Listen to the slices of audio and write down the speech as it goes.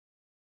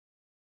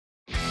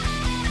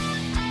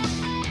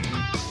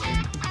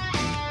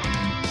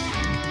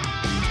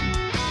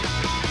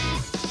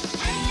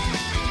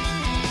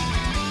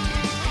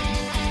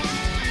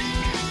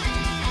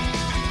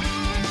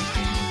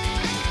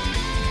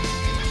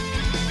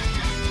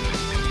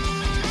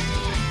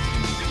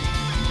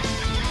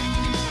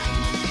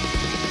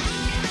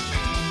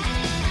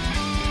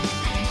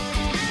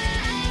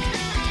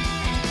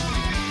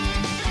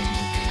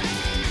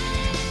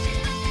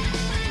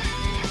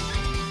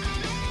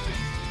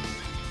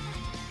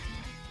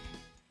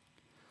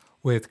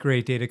With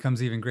great data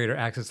comes even greater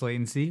access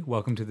latency.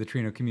 Welcome to the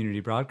Trino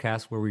Community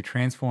Broadcast, where we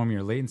transform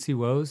your latency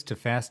woes to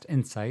fast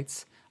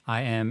insights.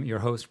 I am your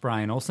host,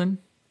 Brian Olson.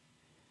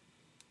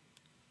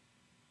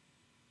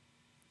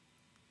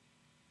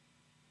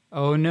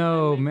 Oh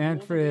no,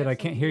 Manfred, I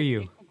can't hear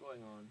you.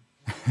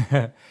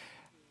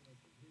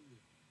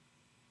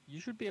 You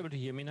should be able to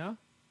hear me now.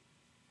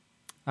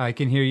 I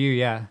can hear you,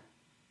 yeah.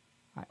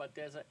 But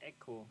there's an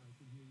echo.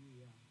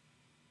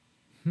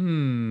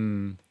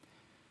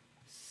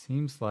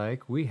 Seems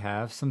like we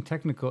have some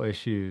technical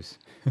issues.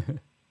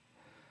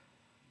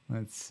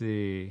 Let's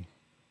see.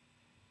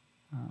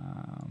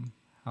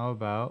 How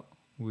about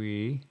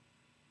we...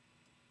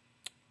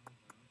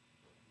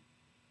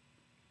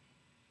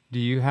 Do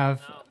you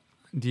have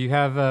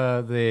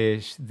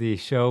the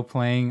show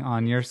playing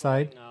on your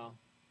side? No,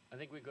 I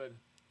think we're good.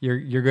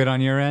 You're good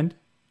on your end?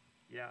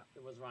 Yeah,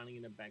 it was running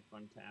in the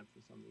background tab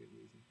for some weird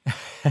reason.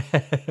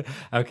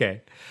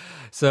 Okay,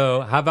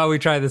 so how about we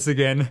try this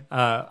again?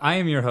 I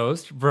am your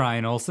host,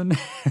 Brian Olson.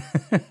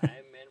 I'm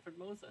Manfred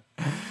Moser.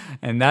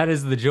 And that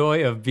is the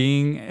joy of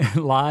being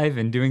live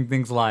and doing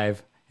things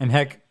live. And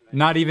heck,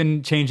 not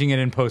even changing it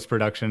in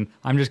post-production.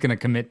 I'm just going to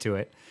commit to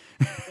it.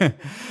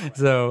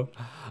 So,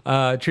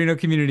 Trino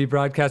Community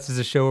Broadcast is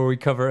a show where we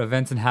cover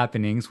events and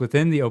happenings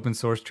within the open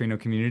source Trino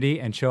community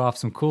and show off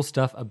some cool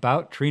stuff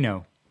about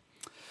Trino.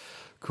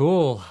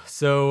 Cool.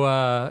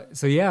 So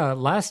yeah,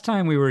 last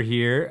time we were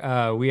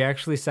here, we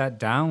actually sat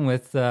down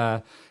with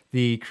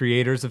the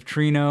creators of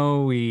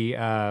Trino.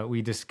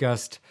 We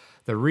discussed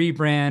the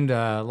rebrand,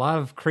 a lot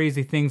of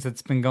crazy things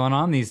that's been going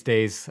on these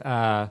days.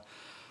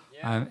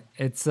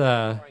 It's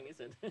Boring, is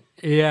it?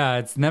 yeah,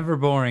 it's never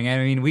boring. I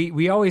mean,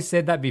 we always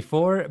said that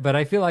before, but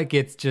I feel like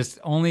it's just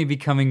only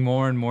becoming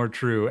more and more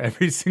true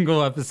every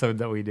single episode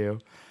that we do.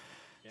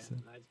 Yeah,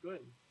 that's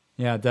good.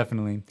 Yeah,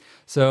 definitely.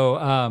 So,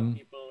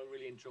 People are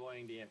really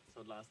enjoying the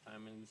episode last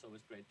time, and it's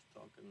always great to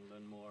talk and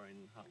learn more and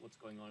what's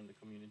going on in the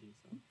community.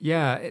 So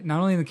yeah, not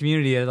only in the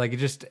community, like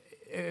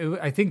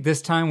I think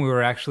this time we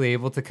were actually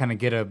able to kind of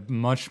get a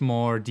much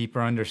more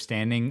deeper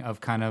understanding of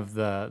kind of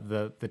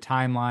the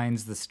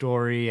timelines, the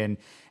story, and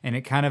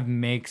it kind of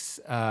makes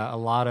a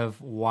lot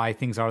of why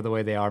things are the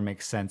way they are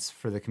makes sense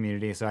for the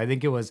community. So I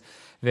think it was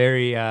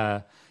very,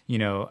 I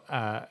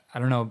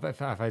don't know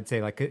if I'd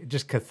say like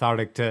just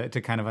cathartic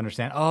to kind of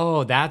understand,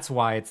 oh, that's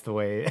why it's the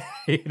way,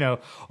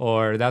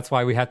 or that's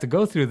why we had to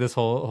go through this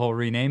whole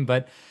rename.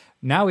 But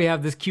now we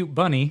have this cute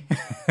bunny.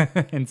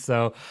 And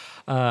so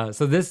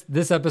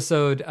this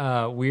episode,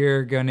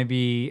 we're going to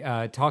be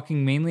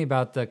talking mainly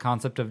about the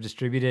concept of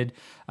distributed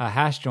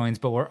hash joins,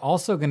 but we're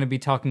also going to be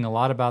talking a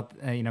lot about,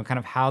 kind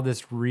of how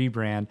this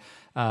rebrand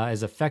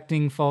is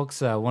affecting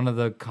folks. One of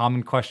the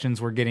common questions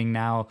we're getting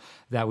now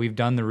that we've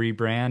done the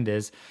rebrand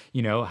is,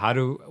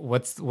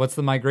 what's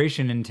the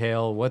migration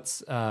entail?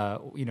 What's,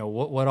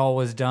 what all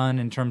was done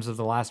in terms of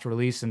the last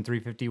release in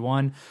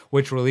 351?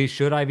 Which release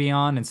should I be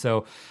on? And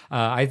so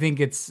I think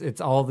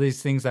it's all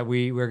these things that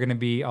we're going to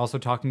be also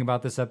talking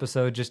about this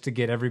episode, just to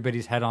get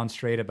everybody's head on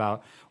straight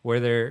about where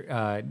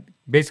they're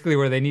basically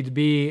where they need to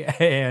be,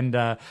 and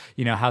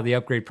how the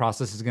upgrade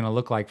process is going to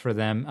look like for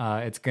them.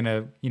 It's going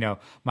to,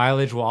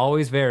 mileage will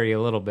always vary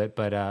a little bit,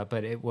 but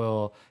it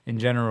will in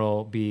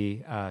general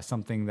be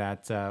something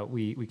that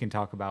we can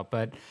talk about.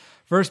 But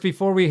first,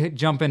 before we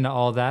jump into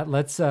all that,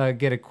 let's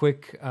get a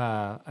quick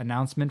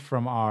announcement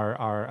from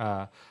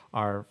our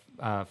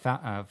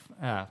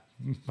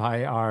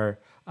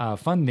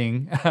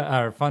funding,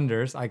 our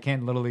funders. I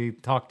can't literally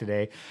talk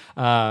today.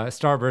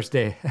 Starburst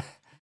Day.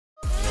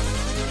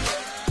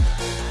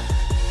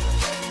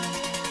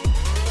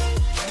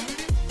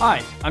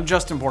 Hi, I'm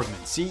Justin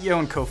Borgman, CEO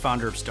and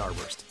co-founder of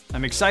Starburst.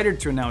 I'm excited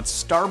to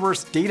announce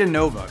Starburst Data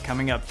Nova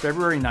coming up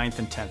February 9th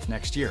and 10th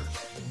next year.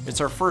 It's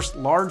our first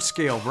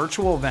large-scale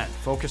virtual event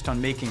focused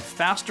on making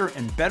faster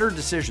and better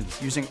decisions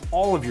using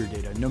all of your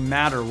data, no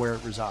matter where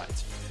it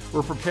resides.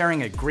 We're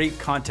preparing a great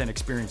content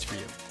experience for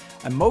you.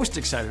 I'm most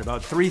excited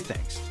about three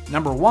things.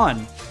 Number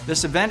one,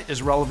 this event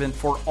is relevant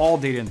for all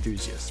data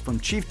enthusiasts, from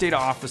chief data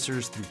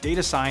officers through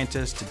data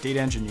scientists to data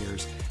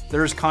engineers.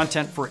 There is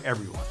content for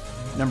everyone.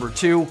 Number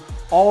two,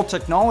 all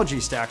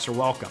technology stacks are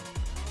welcome.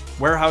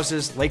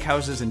 Warehouses,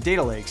 lakehouses, and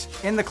data lakes,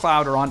 in the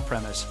cloud or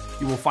on-premise,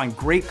 you will find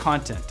great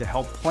content to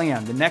help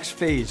plan the next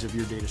phase of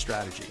your data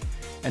strategy.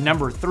 And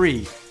number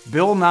three,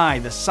 Bill Nye,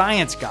 the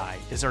science guy,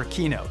 is our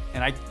keynote,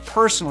 and I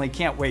personally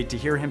can't wait to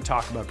hear him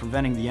talk about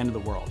preventing the end of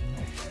the world.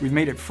 We've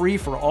made it free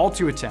for all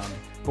to attend,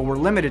 but we're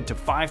limited to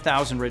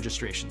 5,000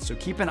 registrations, so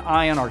keep an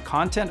eye on our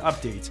content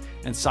updates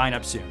and sign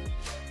up soon.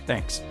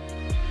 Thanks.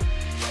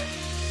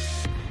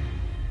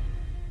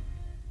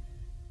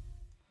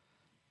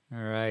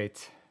 All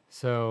right.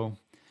 So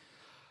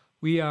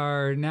we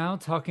are now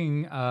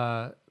talking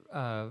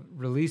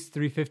release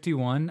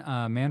 351.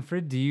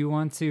 Manfred, do you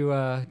want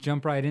to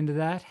jump right into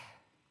that?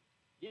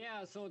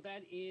 yeah, so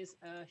that is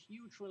a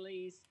huge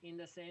release in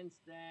the sense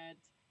that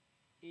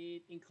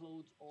it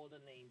includes all the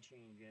name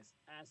changes.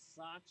 As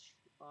such,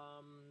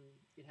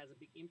 it has a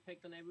big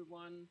impact on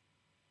everyone,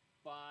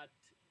 but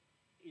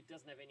it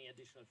doesn't have any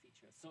additional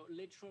features. So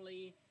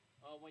literally,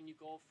 when you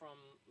go from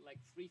like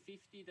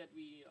 350 that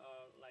we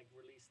like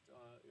released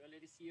earlier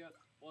this year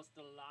was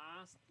the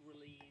last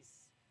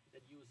release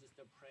that uses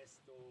the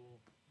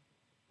Presto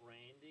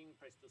branding,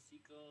 Presto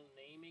SQL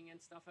naming and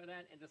stuff like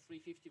that. And the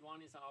 351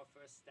 is our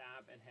first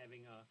stab at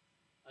having a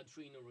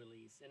Trino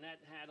release, and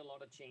that had a lot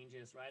of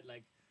changes, right?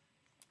 Like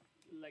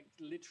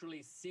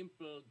literally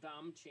simple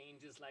dumb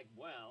changes like,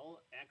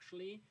 well,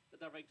 actually the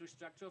directory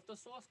structure of the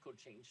source code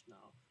changed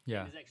now.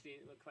 Yeah. And it's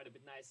actually quite a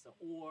bit nicer.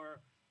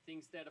 Or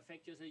things that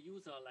affect you as a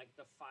user, like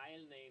the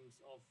file names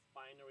of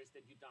binaries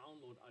that you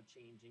download are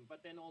changing.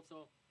 But then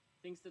also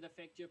things that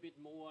affect you a bit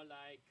more,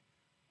 like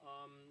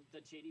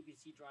the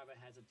JDBC driver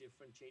has a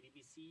different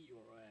JDBC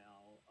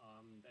URL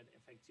that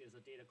affects you as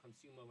a data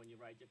consumer when you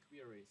write your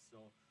queries.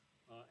 So,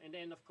 and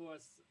then of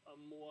course,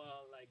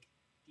 more like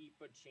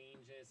deeper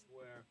changes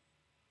where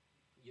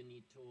you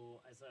need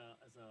to, as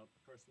a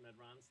person that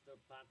runs the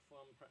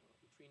platform,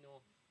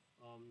 Trino,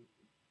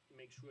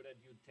 make sure that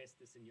you test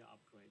this in your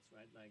upgrades,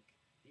 right? Like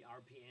the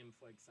RPM,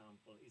 for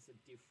example, is a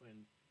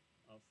different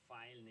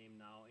file name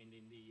now, and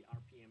in the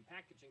RPM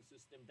packaging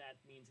system, that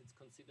means it's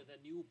considered a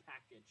new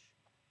package.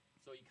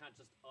 So you can't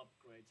just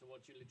upgrade. So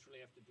what you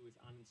literally have to do is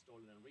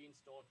uninstall it and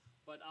reinstall.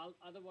 But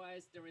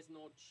otherwise, there is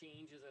no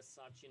changes as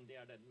such in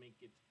there that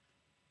make it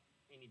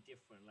any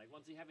different. Like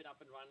once you have it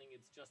up and running,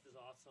 it's just as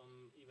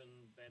awesome,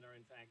 even better,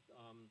 in fact,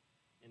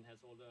 and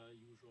has all the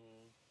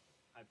usual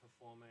high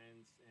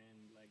performance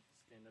and like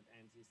standard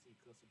ANSI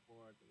SQL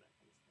support and that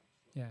kind of stuff.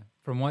 So. Yeah,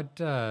 from what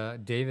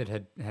David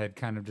had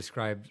kind of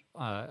described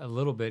a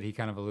little bit, he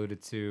kind of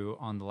alluded to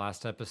on the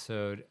last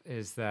episode,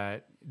 is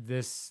that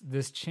this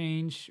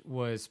change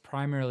was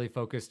primarily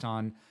focused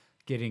on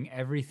getting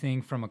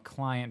everything from a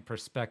client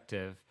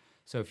perspective.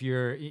 So if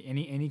you're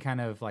any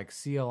kind of like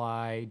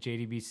CLI,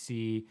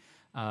 JDBC,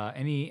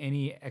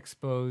 any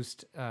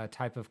exposed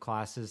type of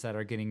classes that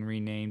are getting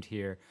renamed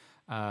here,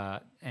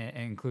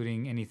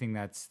 including anything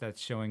that's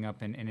showing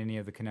up in any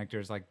of the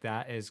connectors, like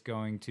that is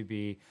going to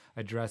be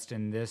addressed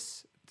in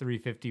this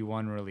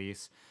 351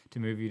 release to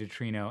move you to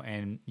Trino.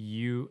 And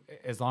you,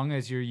 as long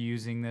as you're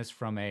using this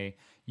from a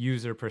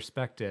user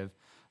perspective,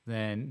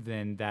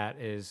 then that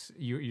is,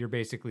 you're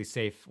basically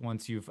safe.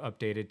 Once you've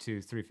updated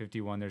to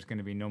 351, there's going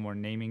to be no more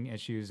naming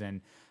issues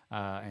and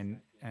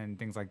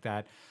things like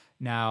that.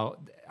 Now,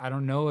 I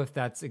don't know if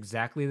that's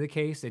exactly the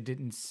case. It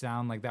didn't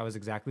sound like that was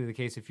exactly the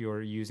case if you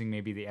were using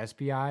maybe the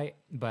SPI,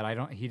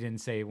 but he didn't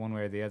say one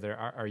way or the other.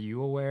 Are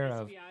you aware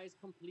of? SPI is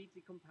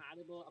completely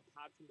compatible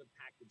apart from the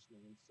package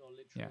name. So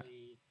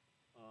literally,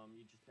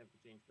 you just have to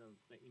change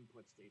the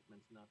import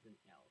statements, nothing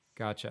else.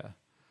 Gotcha.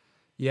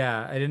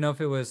 Yeah, I didn't know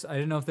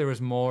if there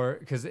was more,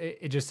 because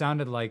it just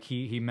sounded like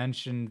he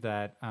mentioned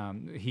that,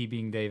 he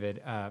being David,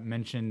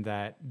 mentioned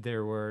that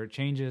there were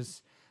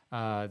changes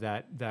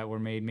that were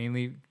made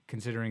mainly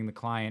considering the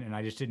client, and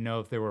I just didn't know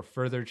if there were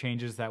further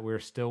changes that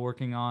we're still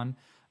working on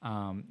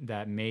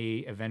that may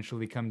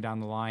eventually come down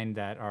the line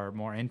that are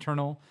more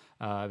internal,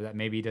 that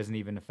maybe doesn't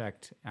even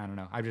affect, I don't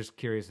know. I'm just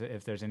curious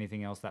if there's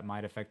anything else that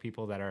might affect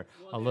people that are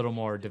a little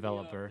more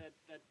developer.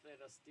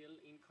 That are still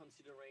in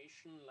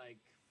consideration, like,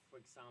 for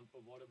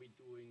example, what are we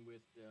doing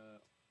with the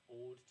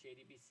old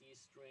JDBC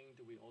string?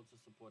 Do we also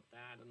support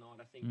that or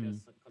not? I think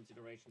there's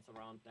considerations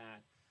around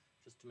that,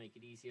 just to make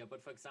it easier.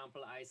 But for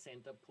example, I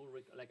sent a pull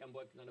I'm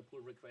working on a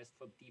pull request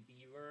for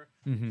dbeaver,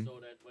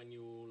 so that when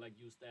you like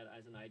use that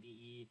as an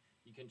IDE,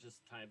 you can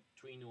just type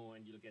Trino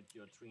and you'll get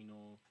your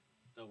Trino,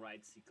 the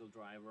right SQL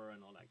driver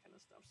and all that kind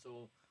of stuff.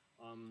 So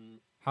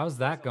how's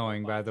that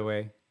going, by the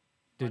way?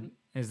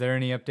 Is there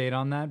any update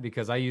on that?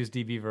 Because I use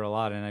dbeaver a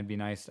lot, and it'd be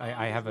nice.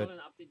 I have not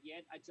an update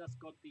yet. I just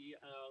got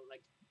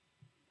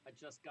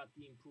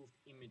the improved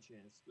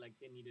images. Like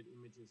they needed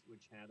images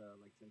which had a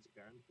like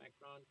transparent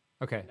background.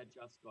 Okay. And I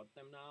just got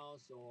them now,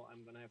 so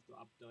I'm gonna have to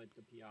update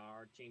the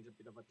PR, change a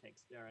bit of a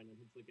text there, and then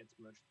hopefully gets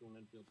merged soon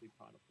and will be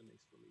part of the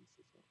next release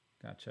as well.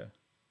 Gotcha.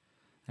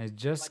 You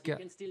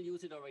can still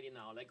use it already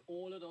now. Like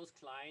all of those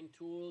client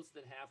tools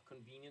that have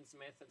convenience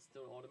methods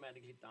to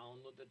automatically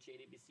download the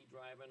JDBC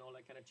driver and all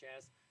that kind of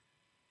jazz,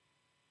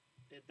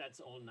 that's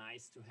all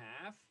nice to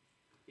have.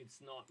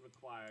 It's not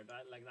required.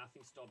 Right? Like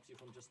nothing stops you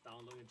from just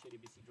downloading a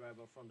JDBC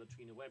driver from the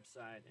Trino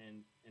website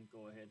and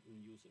go ahead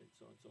and use it.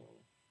 So it's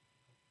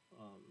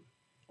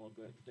all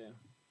good there.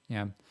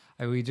 Yeah,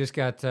 we just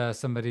got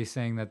somebody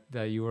saying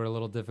that you were a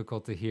little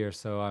difficult to hear,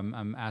 so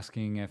I'm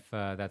asking if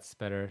that's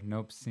better.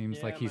 Nope,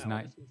 seems like he's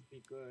not. Seems to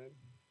be good.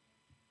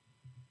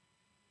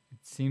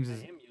 It seems I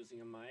am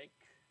using a mic.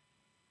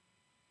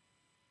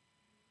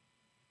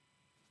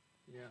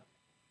 Yeah.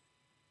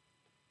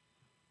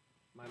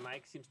 My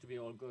mic seems to be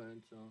all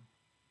good, so.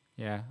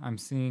 Yeah, I'm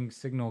seeing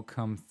signal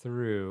come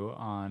through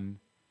on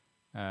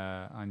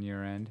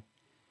your end.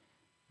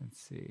 Let's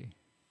see.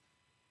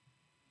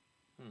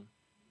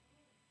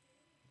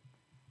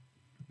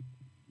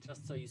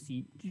 Just so you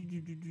see.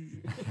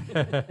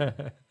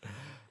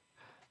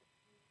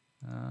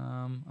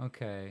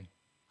 Okay.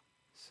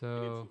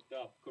 So. It's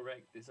up,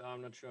 correct.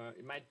 I'm not sure.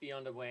 It might be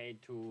on the way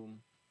to.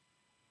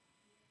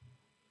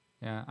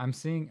 Yeah, I'm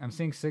seeing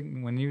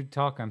when you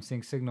talk, I'm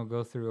seeing signal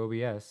go through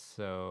OBS.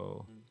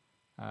 So,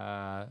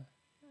 let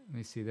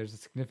me see. There's a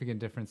significant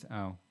difference.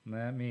 Oh,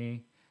 let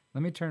me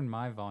turn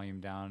my volume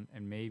down,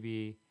 and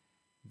maybe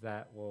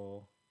that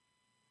will.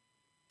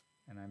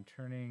 And I'm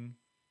turning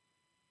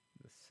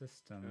the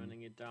system.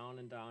 Turning it down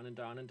and down and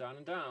down and down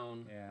and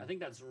down. Yeah. I think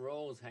that's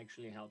Rose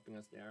actually helping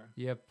us there.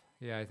 Yep.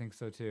 Yeah, I think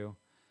so too.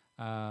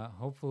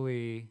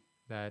 Hopefully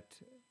that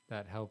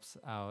helps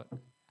out.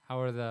 How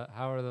are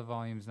the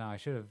volumes now?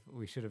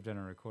 We should have done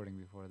a recording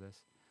before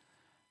this.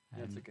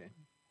 That's okay.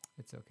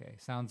 It's okay.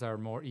 Sounds are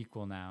more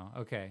equal now.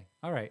 Okay.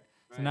 All right.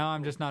 So Right, now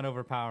I'm cool. just not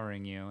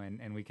overpowering you,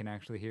 and we can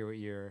actually hear what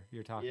you're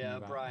talking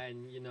about. Yeah,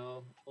 Brian,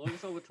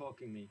 always over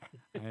talking me.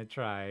 I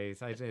try.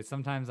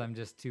 Sometimes I'm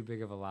just too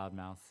big of a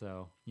loudmouth,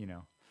 so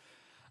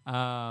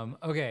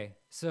Okay,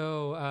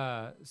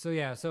 so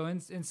yeah. So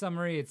in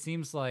summary, it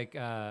seems like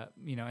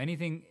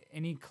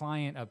any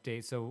client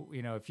update. So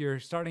if you're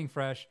starting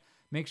fresh,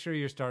 make sure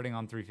you're starting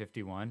on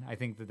 351. I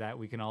think that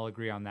we can all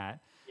agree on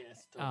that.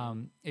 Yes.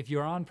 Totally. If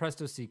you're on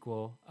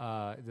PrestoSQL,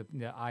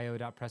 the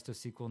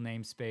io.prestosql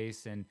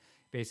namespace, and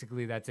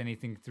basically that's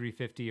anything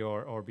 350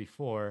 or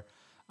before,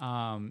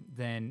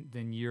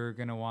 then you're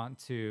gonna want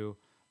to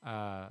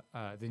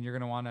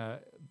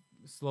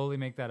slowly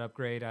make that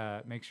upgrade.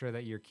 Make sure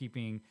that you're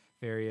keeping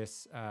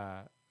various.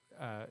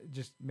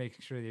 Just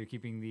make sure that you're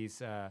keeping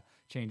these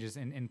changes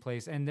in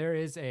place. And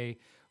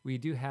we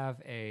do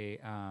have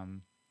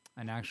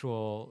an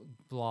actual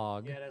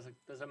blog. Yeah,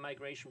 there's a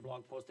migration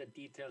blog post that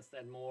details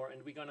that more,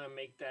 and we're gonna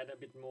make that a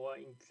bit more.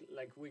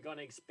 We're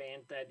gonna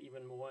expand that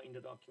even more in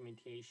the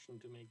documentation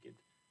to make it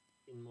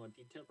in more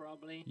detail,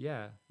 probably.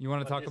 Yeah, you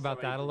want to talk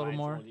about that a little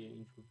more?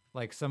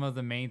 Like some of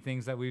the main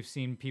things that we've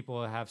seen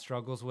people have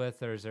struggles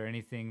with, or is there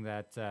anything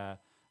that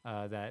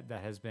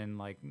that has been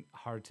like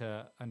hard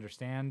to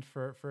understand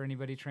for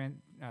anybody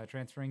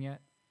transferring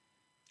yet?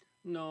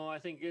 No, I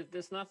think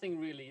there's nothing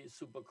really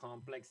super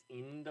complex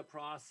in the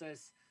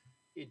process.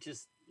 It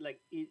just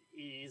it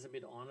is a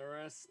bit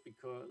onerous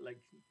because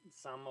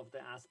some of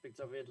the aspects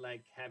of it,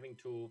 like having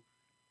to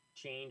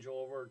change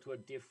over to a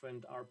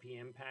different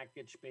RPM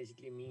package,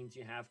 basically means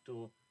you have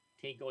to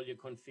take all your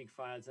config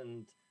files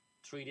and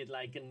treat it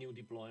like a new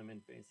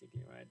deployment,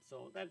 basically, right?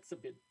 So that's a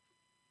bit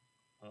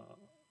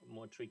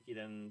more tricky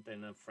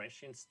than a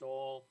fresh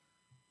install,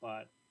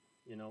 but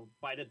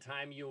by the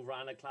time you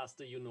run a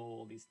cluster,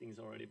 all these things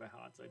already by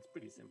heart. So it's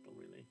pretty simple,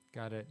 really.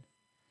 Got it.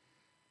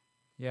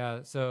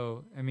 Yeah,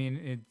 so I mean,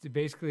 it's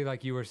basically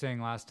like you were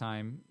saying last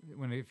time.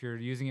 If you're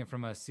using it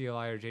from a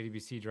CLI or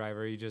JDBC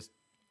driver, you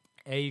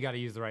got to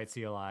use the right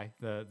CLI.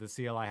 The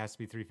CLI has to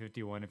be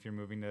 351 if you're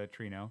moving to a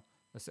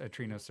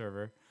Trino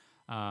server.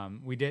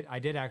 I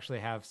did actually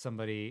have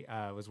somebody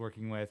was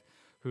working with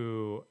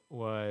who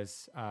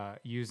was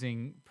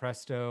using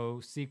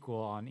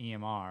PrestoSQL on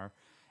EMR,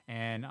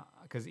 and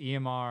because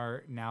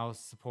EMR now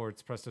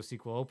supports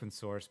PrestoSQL open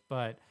source,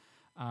 but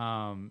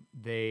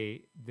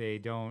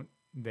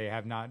they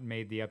have not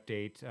made the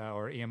update,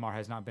 or EMR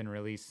has not been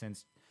released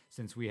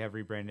since we have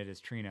rebranded as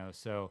Trino.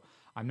 So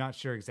I'm not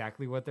sure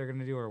exactly what they're going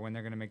to do or when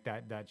they're going to make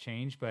that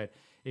change. But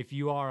if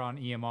you are on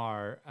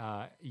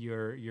EMR,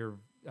 you're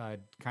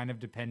kind of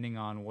depending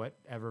on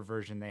whatever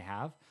version they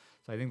have.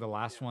 So I think the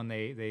last one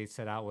they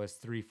set out was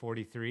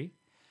 343,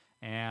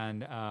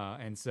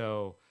 and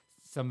so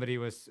somebody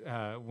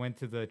went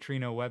to the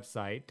Trino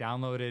website,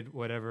 downloaded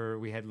whatever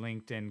we had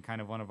linked in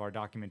kind of one of our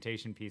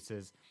documentation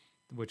pieces,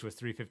 which was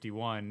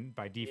 351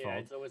 by default. Yeah,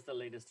 it's always the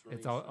latest release.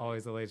 It's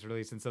always the latest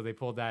release. And so they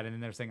pulled that, and then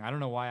they're saying, I don't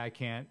know why I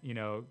can't,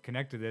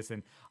 connect to this.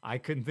 And I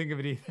couldn't think of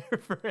it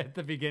either at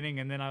the beginning.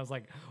 And then I was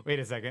like, wait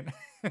a second.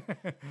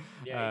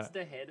 Yeah,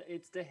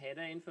 it's the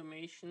header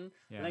information.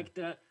 Yeah. Like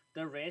the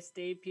REST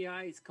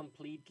API is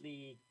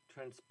completely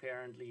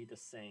transparently the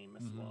same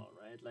as well,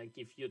 right? Like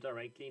if you're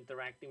directly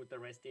interacting with the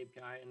REST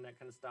API and that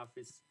kind of stuff,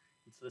 it's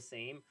the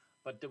same.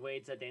 But the way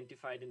it's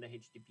identified in the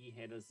HTTP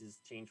headers is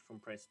changed from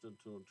Presto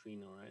to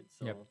Trino, right?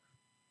 So, yep.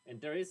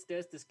 And there's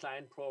this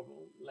client problem,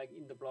 like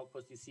in the blog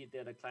post, you see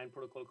there the client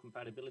protocol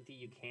compatibility.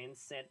 You can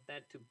set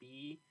that to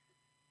be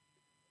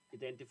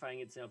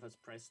identifying itself as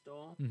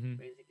Presto,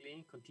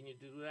 basically. Continue to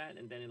do that,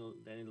 and then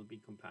it'll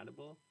be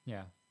compatible.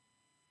 Yeah.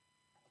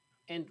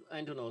 And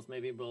who knows?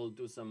 Maybe we'll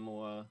do some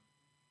more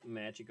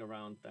magic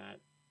around that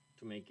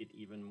to make it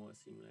even more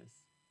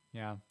seamless.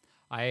 Yeah.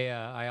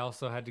 I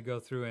also had to go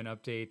through and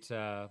update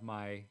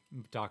my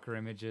Docker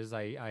images.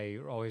 I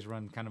always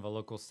run kind of a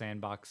local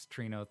sandbox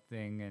Trino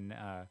thing,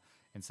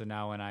 and so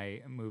now when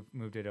I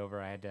moved it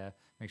over, I had to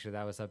make sure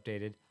that was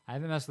updated. I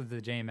haven't messed with the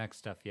JMX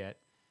stuff yet.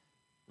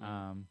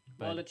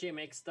 Well, the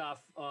JMX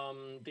stuff,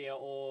 they are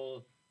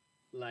all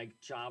like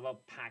Java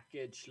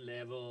package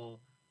level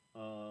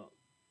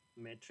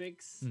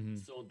metrics,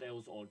 so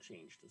those all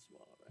changed as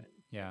well, right?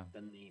 Yeah.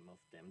 The name of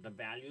them, the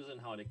values and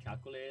how they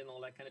calculate and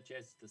all that kind of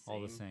jazz is the same.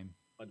 All the same.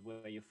 But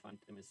where you find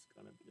them is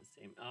gonna be the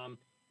same.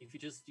 If you're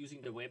just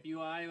using the web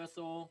UI or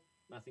so,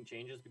 nothing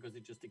changes because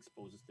it just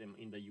exposes them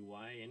in the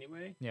UI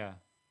anyway. Yeah.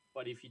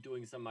 But if you're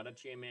doing some other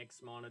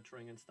JMX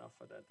monitoring and stuff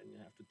for that, then you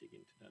have to dig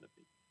into that a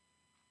bit.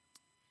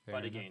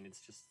 But enough. again, it's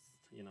just,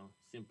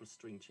 simple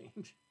string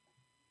change.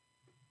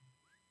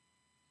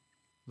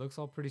 Looks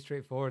all pretty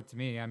straightforward to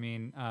me. I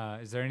mean,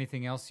 is there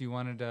anything else you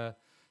wanted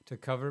to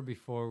cover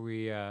before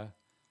we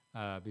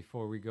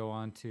go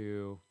on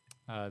to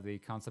the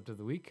concept of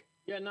the week?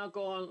 Yeah, now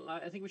go on.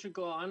 I think we should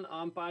go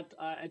on. But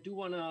I do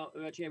want to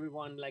urge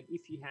everyone, like,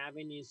 if you have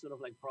any sort of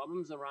like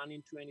problems or run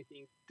into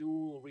anything,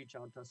 do reach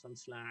out to us on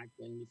Slack.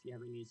 And if you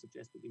have any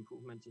suggested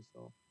improvements or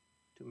so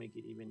to make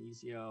it even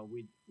easier,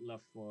 we'd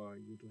love for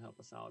you to help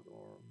us out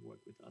or work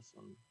with us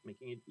on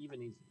making it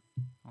even easier.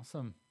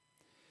 Awesome.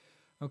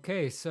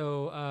 Okay,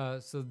 so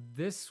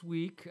this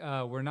week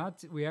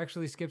we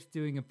actually skipped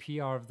doing a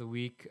PR of the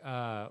week.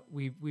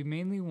 We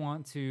mainly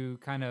want to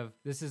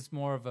this is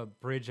more of a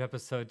bridge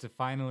episode to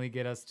finally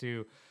get us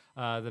to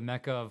the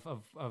mecca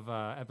of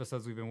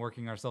episodes we've been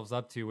working ourselves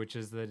up to, which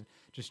is the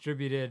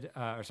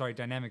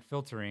dynamic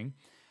filtering.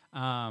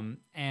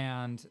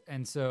 And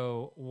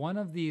so one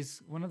of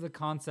the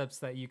concepts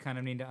that you kind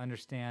of need to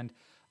understand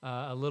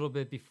a little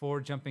bit before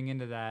jumping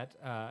into that,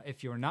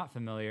 if you're not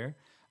familiar,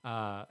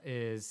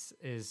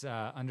 is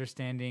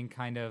understanding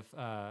kind of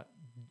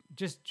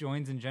just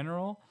joins in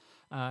general,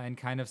 and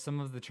kind of some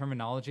of the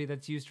terminology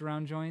that's used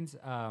around joins.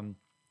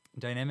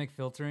 Dynamic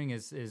filtering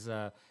is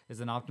an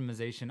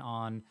optimization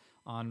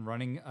on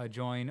running a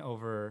join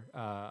over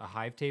a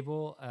Hive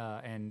table,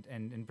 and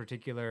in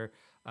particular,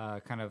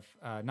 kind of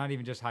not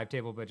even just Hive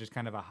table, but just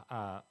kind of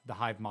the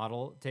Hive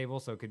model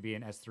table. So it could be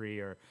an S3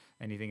 or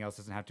anything else.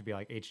 It doesn't have to be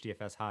like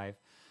HDFS Hive.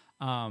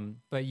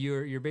 But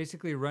you're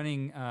basically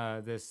running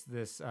this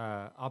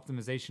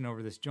optimization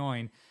over this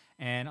join,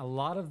 and a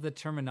lot of the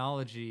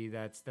terminology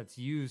that's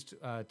used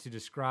to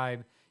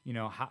describe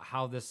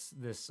how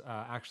this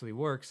actually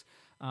works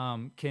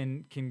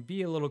can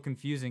be a little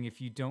confusing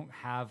if you don't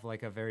have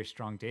like a very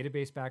strong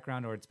database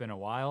background or it's been a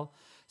while.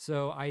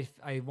 So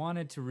I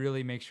wanted to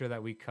really make sure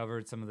that we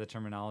covered some of the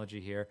terminology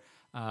here,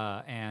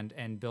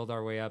 and build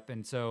our way up.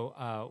 And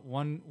so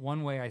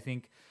one way I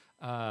think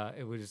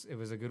it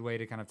was a good way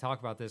to kind of talk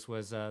about this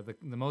was the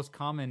most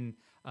common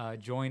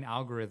join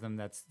algorithm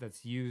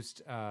that's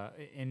used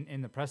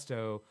in the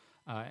Presto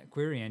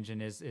query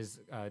engine is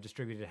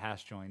distributed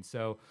hash join.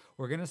 So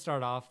we're going to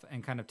start off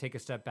and kind of take a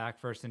step back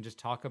first and just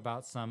talk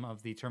about some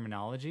of the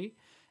terminology,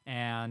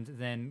 and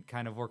then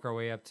kind of work our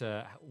way up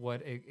to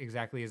what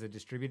exactly is a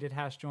distributed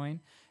hash join,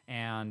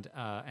 and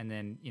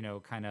then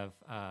kind of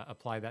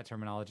apply that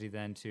terminology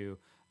then to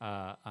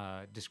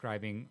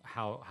describing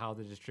how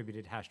the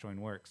distributed hash join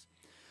works.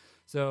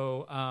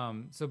 So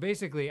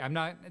basically, I'm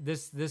not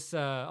this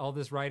all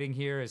this writing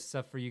here is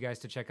stuff for you guys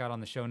to check out on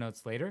the show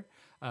notes later.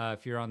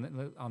 If you're on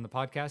the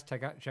podcast,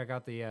 check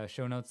out the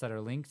show notes that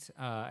are linked,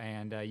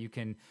 and you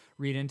can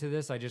read into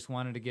this. I just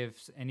wanted to give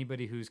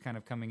anybody who's kind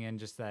of coming in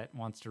just that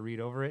wants to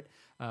read over it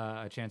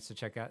a chance to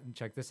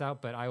check this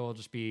out. But I will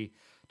just be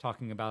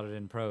talking about it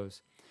in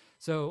prose.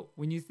 So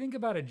when you think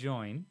about a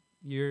join,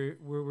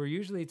 we're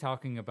usually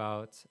talking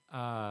about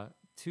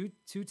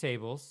two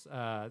tables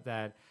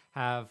that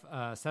have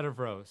a set of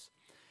rows.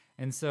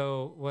 And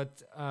so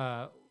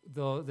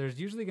there's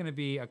usually going to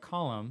be a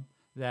column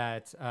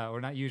that, or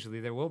not usually,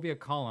 there will be a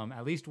column,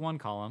 at least one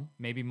column,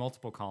 maybe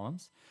multiple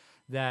columns,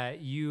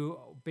 that you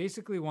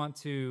basically want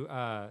to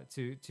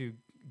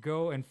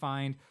go and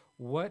find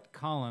what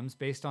columns,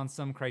 based on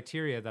some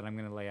criteria that I'm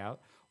going to lay out,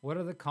 what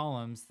are the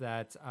columns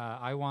that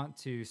I want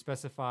to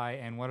specify,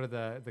 and what are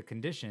the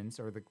conditions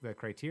or the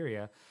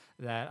criteria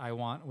that I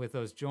want with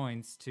those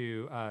joins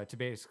to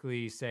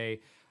basically say,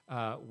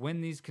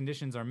 when these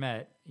conditions are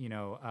met,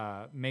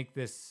 make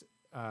this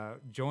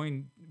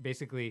join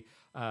basically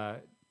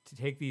to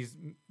take these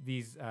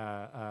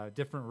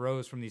different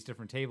rows from these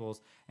different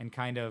tables and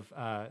kind of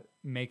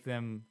make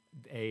them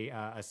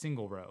a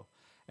single row.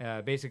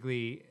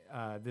 Basically,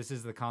 this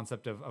is the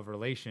concept of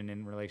relation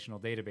in relational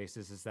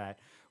databases, is that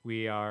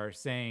we are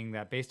saying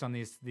that based on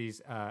these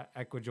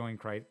equijoin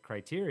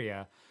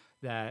criteria,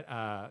 that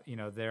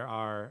there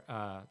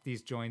are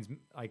these joins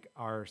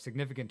are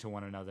significant to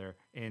one another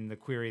in the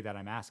query that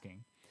I'm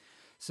asking.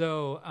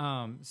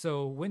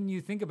 So when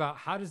you think about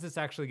how does this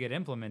actually get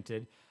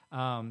implemented,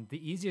 the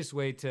easiest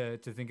way to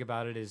think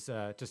about it is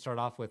to start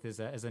off with is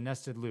a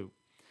nested loop.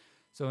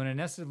 So in a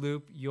nested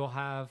loop, you'll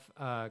have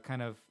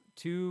kind of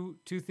two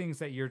things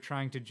that you're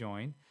trying to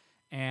join,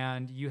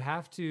 and you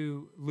have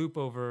to loop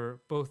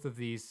over both of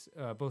these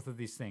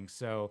things.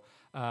 So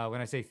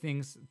when I say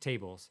things,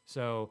 tables.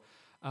 So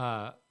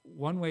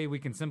one way we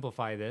can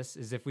simplify this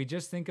is if we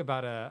just think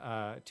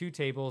about two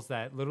tables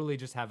that literally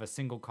just have a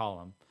single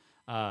column.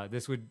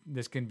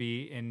 This can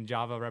be in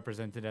Java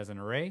represented as an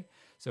array.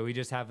 So we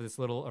just have this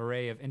little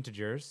array of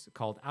integers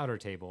called outer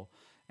table.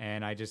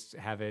 And I just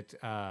have it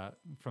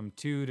from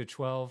 2 to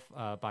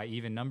 12 by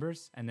even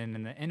numbers. And then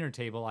in the inner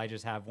table, I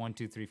just have 1,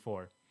 2, 3,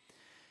 4.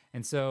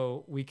 And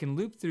so we can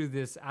loop through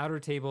this outer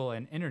table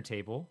and inner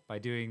table by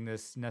doing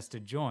this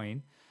nested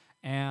join.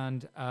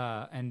 And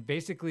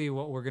basically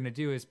what we're going to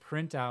do is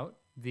print out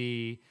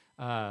the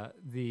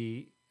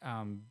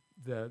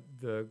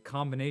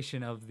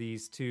combination of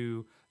these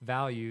two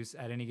values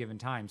at any given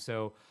time.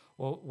 So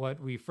Well, what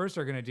we first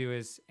are going to do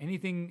is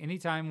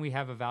anytime we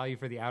have a value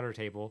for the outer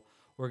table,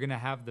 we're going to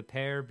have the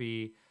pair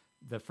be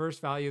the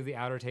first value of the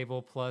outer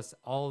table plus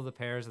all of the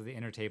pairs of the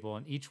inner table,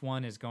 and each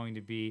one is going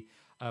to be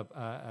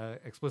a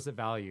explicit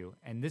value.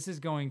 And this is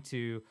going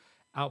to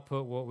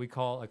output what we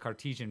call a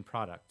Cartesian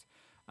product.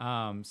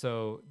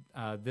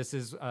 This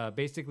is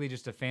basically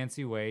just a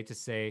fancy way to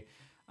say,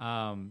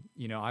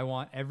 I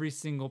want every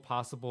single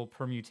possible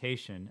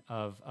permutation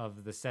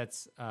of the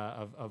sets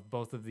of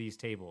both of these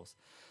tables.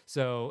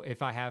 So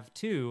if I have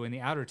 2 in the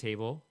outer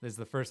table, this is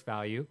the first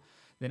value,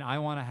 then I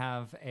want to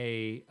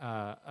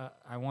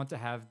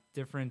have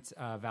different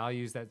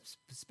values that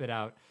spit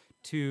out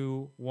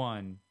 2,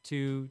 1,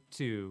 2,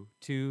 2,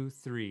 2,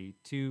 3,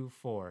 2,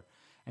 4.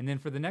 And then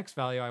for the next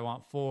value, I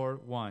want 4,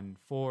 1,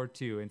 4,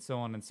 2, and so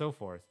on and so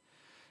forth.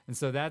 And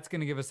so that's going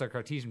to give us our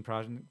Cartesian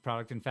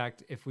product. In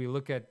fact, if we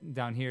look at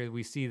down here,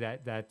 we see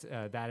that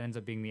ends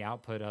up being the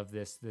output of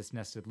this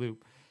nested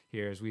loop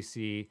here, as we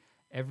see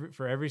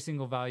for every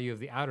single value of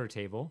the outer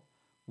table,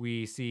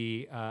 we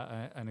see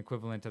an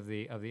equivalent of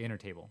the inner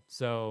table.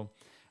 So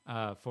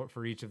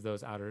for each of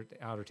those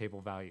outer table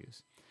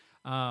values.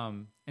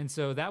 And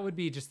so that would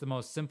be just the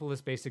most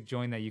simplest basic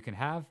join that you can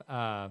have.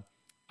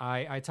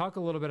 I talk a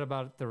little bit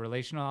about the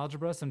relational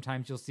algebra.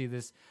 Sometimes you'll see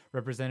this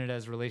represented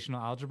as relational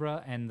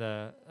algebra, and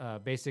the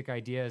basic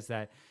idea is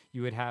that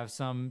you would have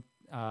some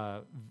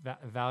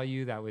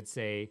value that would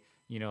say,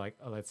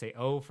 let's say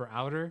O for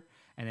outer,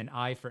 and then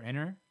I for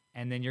inner,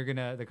 and then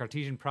the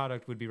Cartesian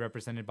product would be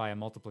represented by a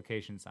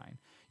multiplication sign.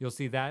 You'll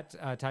see that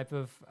type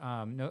of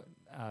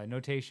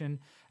notation,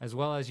 as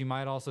well as you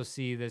might also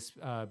see this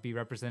be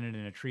represented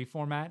in a tree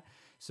format.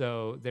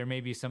 So there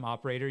may be some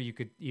operator. You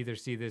could either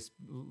see this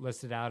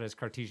listed out as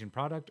Cartesian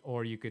product,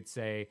 or you could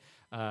say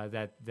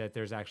that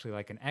there's actually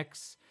like an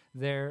X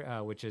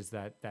there, which is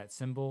that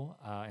symbol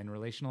in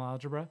relational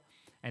algebra.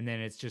 And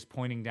then it's just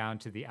pointing down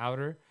to the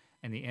outer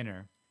and the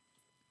inner.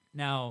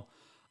 Now,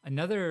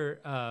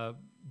 another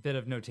bit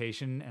of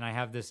notation, and I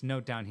have this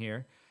note down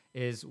here,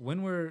 is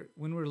when we're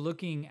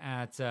looking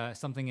at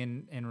something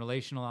in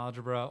relational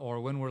algebra, or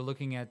when we're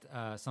looking at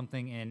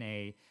something in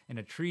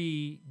a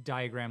tree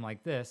diagram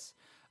like this,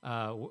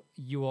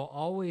 you will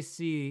always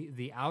see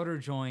the outer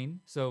join.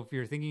 So if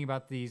you're thinking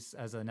about these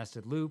as a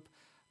nested loop,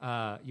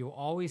 you'll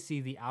always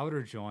see the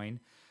outer join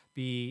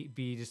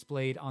be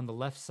displayed on the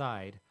left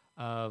side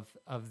of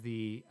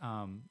the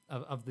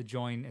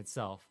join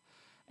itself.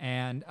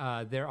 And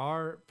there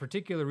are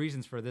particular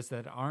reasons for this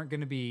that aren't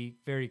going to be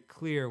very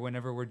clear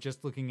whenever we're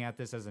just looking at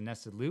this as a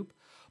nested loop,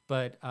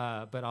 but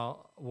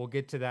we'll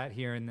get to that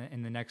here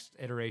in the next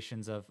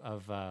iterations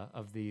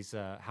of these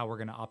how we're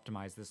going to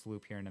optimize this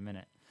loop here in a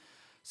minute.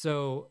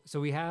 So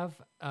we have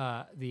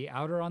the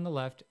outer on the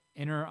left,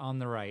 inner on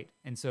the right,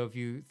 and so if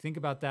you think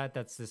about that,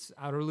 that's this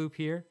outer loop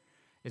here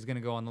is going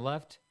to go on the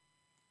left,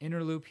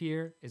 inner loop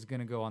here is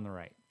going to go on the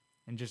right,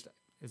 and just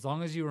as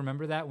long as you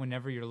remember that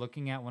whenever you're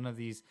looking at one of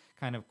these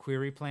kind of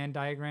query plan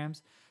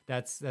diagrams,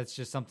 that's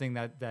just something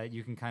that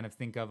you can kind of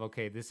think of,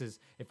 okay, this is,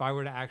 if I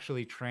were to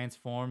actually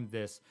transform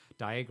this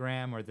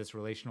diagram or this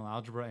relational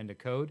algebra into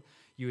code,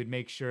 you would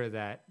make sure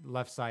that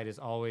left side is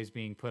always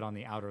being put on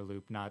the outer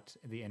loop, not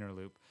the inner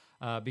loop.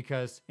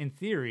 Because in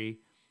theory,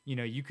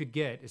 you could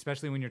get,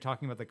 especially when you're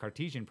talking about the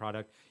Cartesian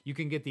product, you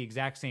can get the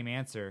exact same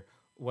answer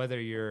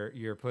whether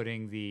you're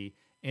putting the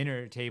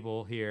inner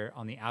table here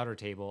on the outer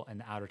table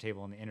and the outer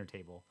table on the inner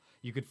table.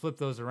 You could flip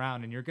those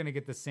around and you're going to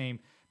get the same,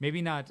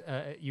 maybe not,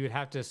 you would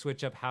have to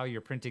switch up how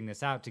you're printing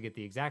this out to get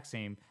the exact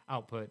same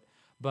output,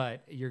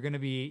 but you're going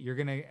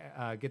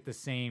to get the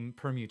same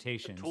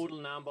permutations. The total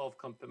number of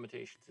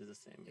permutations is the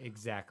same. Yeah.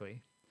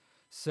 Exactly.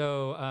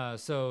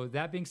 So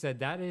that being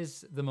said, that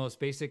is the most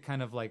basic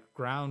kind of like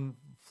ground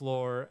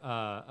floor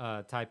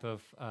type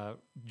of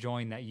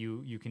join that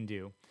you can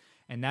do.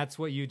 And that's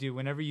what you do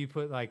whenever you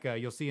put like,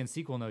 you'll see in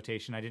SQL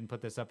notation, I didn't put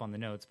this up on the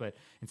notes, but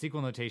in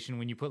SQL notation,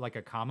 when you put like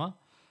a comma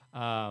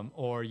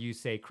or you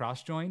say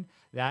cross join,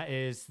 that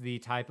is the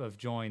type of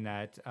join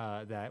that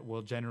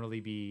will generally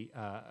be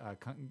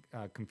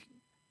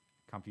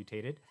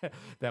computed,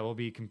 that will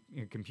be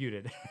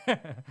computed.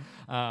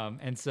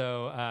 And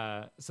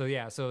so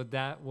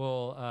that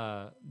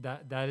will,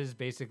 that is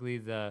basically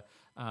the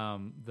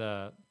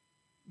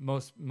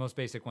most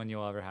basic one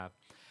you'll ever have.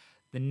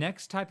 The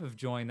next type of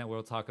join that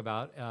we'll talk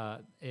about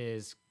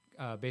is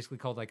basically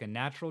called like a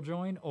natural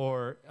join,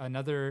 or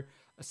another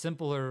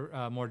simpler,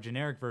 more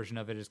generic version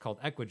of it is called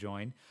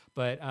equijoin.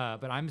 But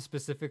I'm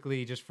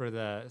specifically, just for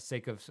the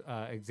sake of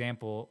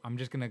example, I'm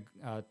just going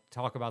to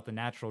talk about the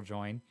natural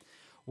join,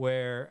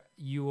 where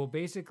you will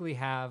basically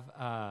have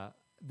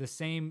the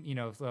same,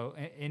 so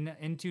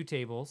in two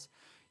tables,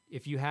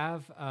 if you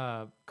have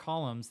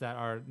columns that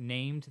are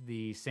named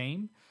the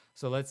same.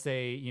 So let's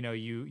say,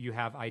 you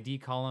have ID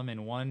column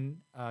in one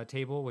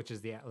table, which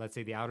is let's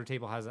say the outer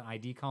table has an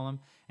ID column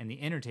and the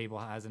inner table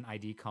has an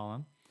ID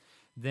column.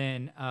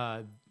 Then,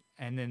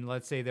 and then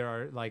let's say there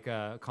are like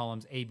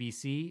columns A, B,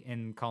 C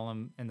in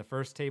the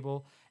first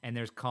table, and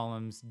there's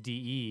columns D,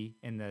 E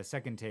in the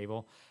second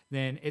table,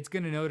 then it's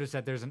going to notice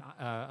that there's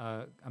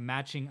a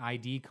matching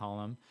ID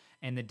column,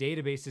 and the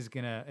database is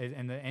going to,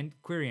 and the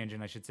query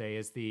engine, I should say,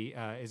 is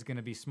going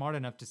to be smart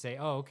enough to say,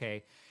 oh,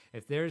 okay,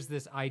 if there's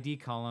this ID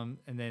column,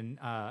 and then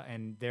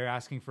and they're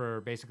asking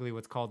for basically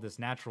what's called this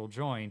natural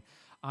join,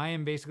 I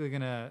am basically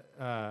going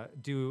to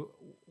do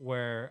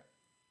where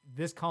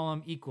this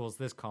column equals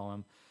this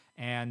column.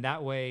 And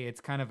that way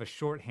it's kind of a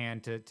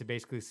shorthand to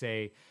basically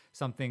say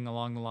something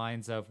along the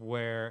lines of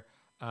where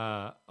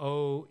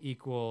O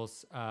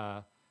equals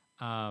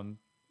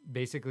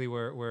basically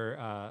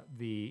where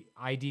the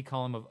ID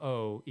column of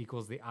O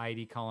equals the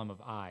ID column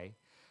of I,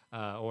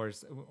 or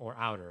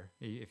outer,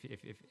 if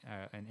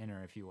an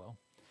inner, if you will.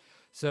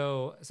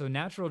 So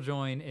natural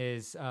join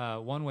is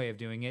one way of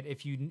doing it.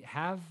 If you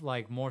have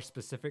like more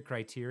specific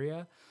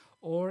criteria,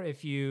 or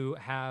if you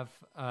have,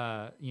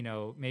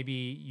 maybe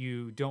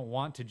you don't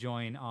want to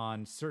join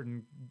on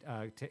certain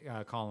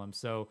columns.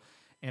 So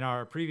in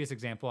our previous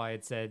example, I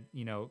had said,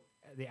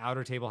 the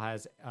outer table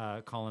has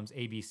columns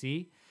A, B,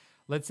 C.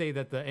 Let's say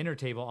that the inner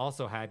table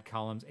also had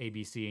columns A,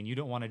 B, C, and you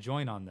don't want to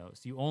join on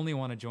those. You only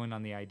want to join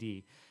on the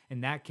ID.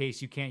 In that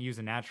case, you can't use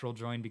a natural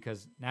join,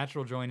 because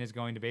natural join is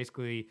going to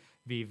basically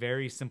be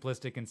very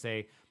simplistic and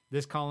say,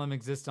 this column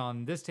exists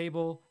on this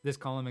table, this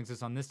column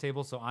exists on this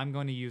table, so I'm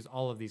going to use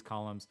all of these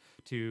columns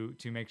to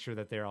make sure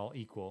that they're all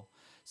equal.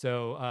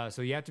 So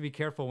you have to be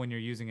careful when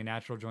you're using a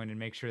natural join and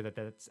make sure that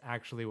that's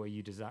actually what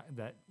you desire,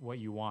 that what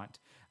you want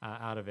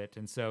out of it.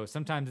 And so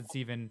sometimes it's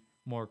even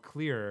more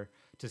clear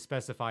to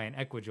specify an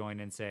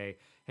equijoin and say,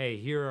 hey,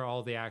 here are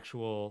all the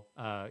actual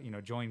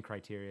join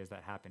criteria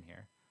that happen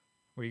here.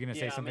 Were you going to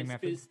say something,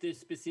 Matthew?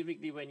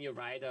 Specifically, when you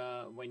write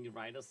a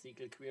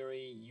SQL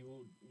query,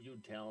 you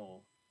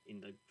tell in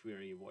the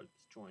query what's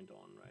joined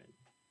on, right?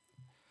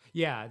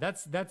 Yeah,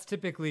 that's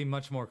typically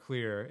much more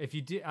clear. If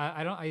you do,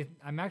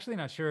 I'm actually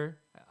not sure.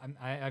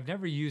 I've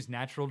never used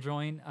natural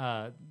join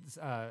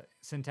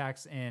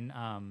syntax in,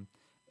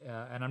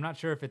 and I'm not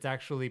sure if it's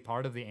actually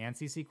part of the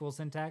ANSI SQL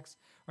syntax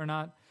or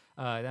not.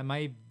 That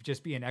might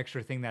just be an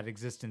extra thing that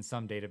exists in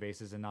some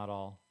databases and not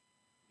all.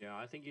 Yeah,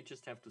 I think you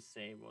just have to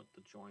say what the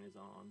join is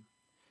on.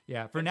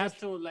 Yeah, for now,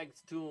 just as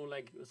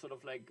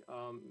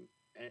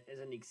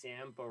an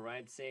example,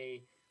 right?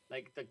 Say,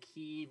 like the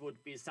key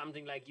would be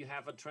something like you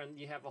have a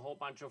whole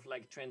bunch of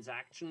like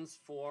transactions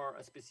for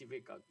a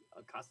specific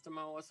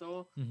customer or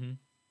so. Mm-hmm.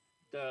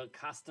 The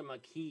customer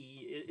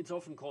key, it's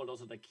often called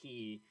also the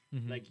key.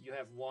 Mm-hmm. Like you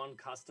have one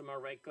customer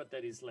record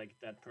that is like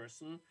that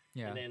person,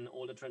 and then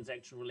all the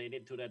transactions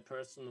related to that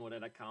person or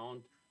that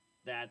account,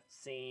 that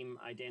same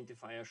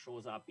identifier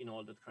shows up in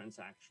all the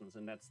transactions,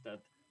 and that's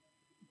that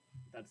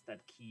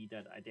key,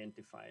 that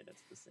identifier,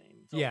 that's the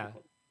same.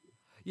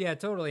 Yeah,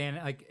 totally. And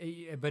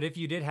but if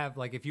you did have,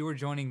 like, if you were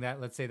joining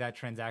that, let's say that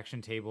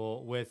transaction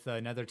table with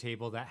another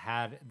table that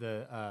had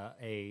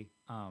a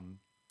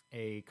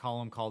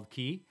column called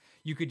key,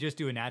 you could just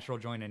do a natural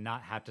join and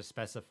not have to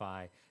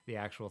specify the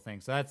actual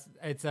thing. So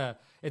it's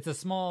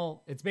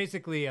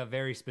basically a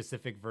very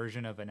specific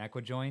version of an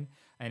equijoin,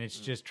 and it's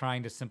just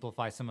trying to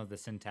simplify some of the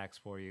syntax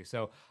for you.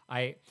 So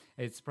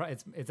it's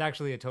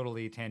actually a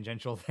totally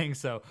tangential thing.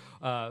 So,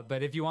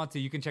 but if you want to,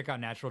 you can check out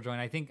natural join.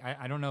 I think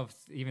I don't know if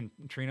even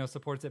Trino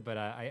supports it, but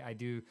I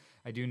do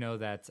know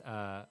that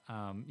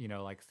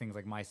like things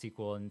like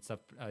MySQL and stuff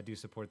do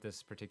support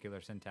this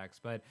particular syntax.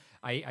 But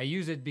I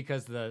use it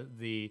because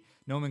the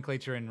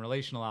nomenclature in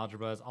relational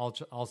algebra is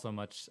also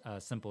much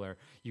simpler.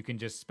 You can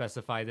just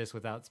specify this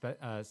without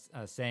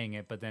saying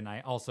it, but then I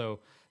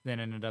also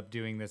ended up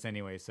doing this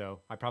anyway. So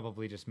I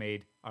probably just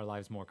made our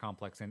lives more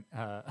complex and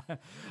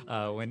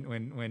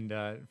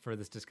when for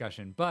this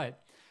discussion.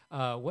 But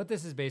what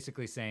this is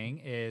basically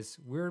saying is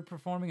we're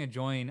performing a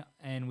join,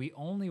 and we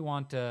only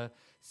want to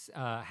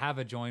have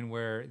a join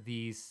where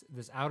this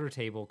outer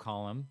table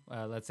column,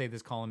 let's say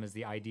this column is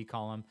the ID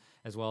column,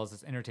 as well as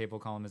this inner table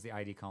column is the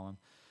ID column.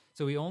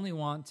 So we only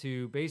want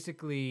to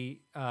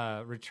basically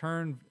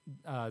return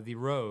the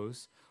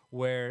rows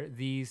where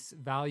these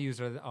values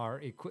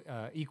are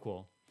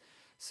equal.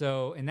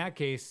 So in that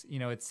case,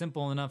 it's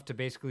simple enough to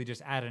basically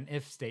just add an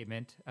if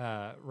statement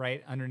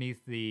right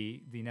underneath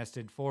the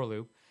nested for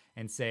loop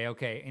and say,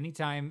 okay,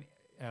 anytime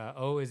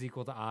O is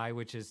equal to I,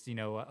 which is,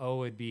 O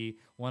would be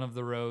one of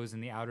the rows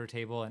in the outer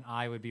table and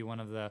I would be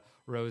one of the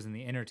rows in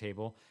the inner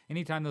table.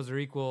 Anytime those are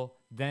equal,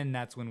 then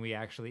that's when we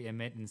actually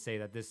emit and say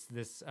that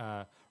this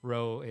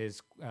row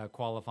is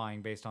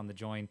qualifying based on the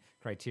join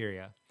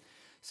criteria.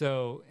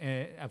 So,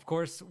 of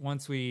course,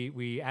 once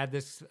we add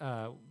this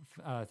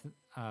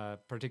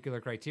particular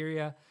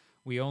criteria,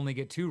 we only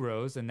get 2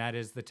 rows, and that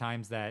is the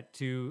times that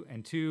 2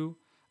 and 2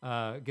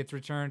 gets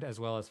returned, as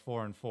well as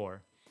 4 and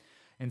 4.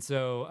 And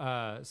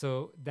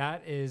so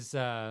that is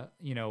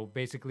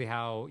basically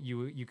how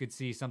you could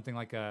see something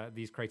like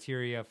these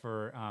criteria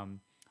for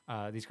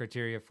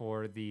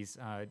these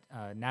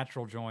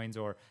natural joins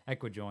or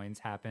equijoins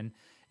happen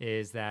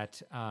is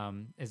that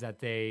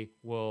they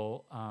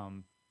will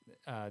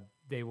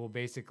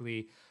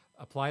basically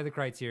apply the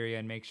criteria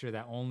and make sure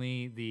that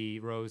only the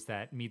rows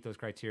that meet those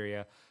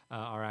criteria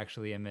are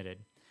actually emitted.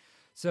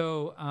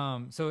 So,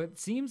 so it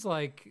seems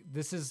like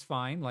this is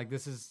fine. Like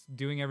this is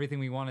doing everything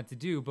we want it to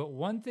do. But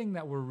one thing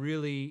that we're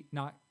really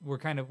not, we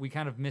kind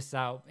of miss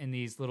out in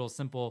these little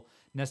simple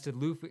nested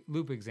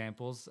loop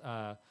examples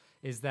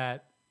is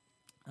that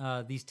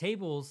these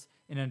tables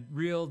in a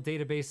real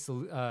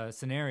database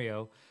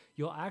scenario,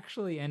 you'll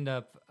actually end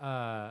up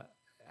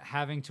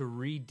having to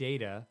read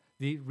data,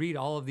 read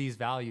all of these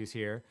values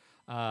here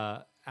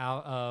out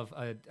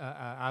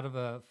of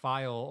a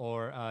file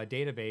or a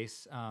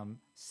database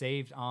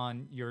saved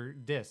on your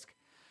disk.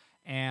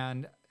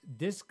 And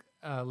disk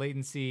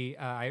latency,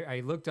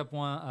 I looked up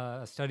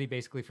a study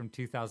basically from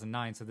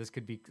 2009, so this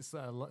could be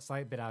a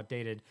slight bit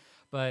outdated.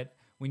 But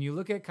when you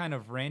look at kind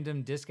of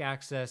random disk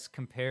access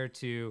compared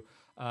to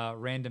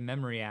random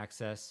memory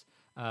access,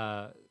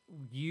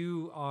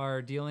 you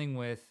are dealing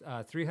with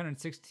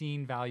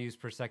 316 values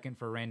per second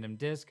for random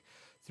disk,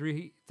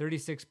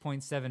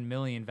 36.7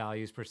 million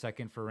values per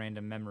second for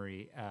random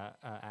memory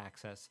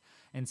access.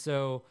 And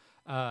so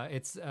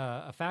it's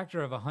a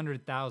factor of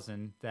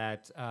 100,000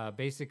 that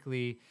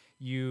basically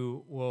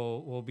you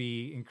will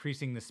be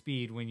increasing the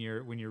speed when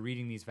you're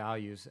reading these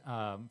values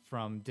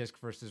from disk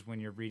versus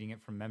when you're reading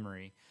it from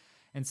memory.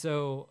 And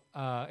so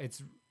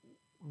it's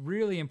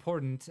really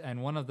important,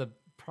 and one of the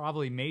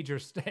probably major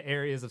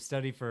areas of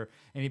study for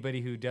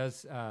anybody who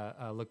does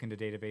look into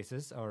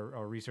databases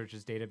or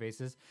researches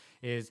databases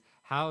is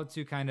how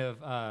to kind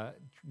of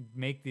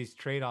make these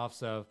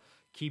trade-offs of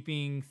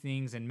keeping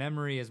things in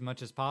memory as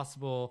much as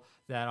possible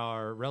that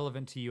are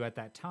relevant to you at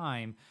that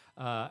time,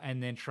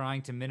 and then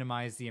trying to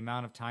minimize the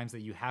amount of times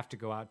that you have to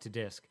go out to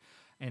disk.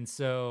 And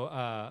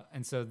so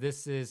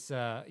this is,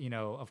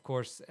 of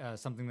course,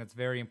 something that's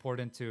very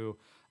important to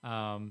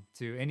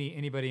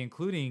anybody,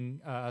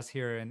 including us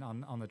here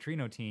on the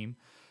Trino team,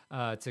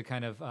 to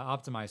kind of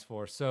optimize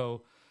for.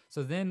 So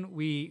then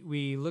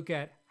we look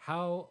at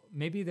how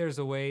maybe there's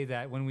a way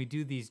that when we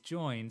do these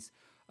joins,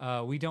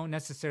 we don't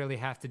necessarily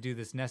have to do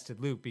this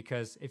nested loop,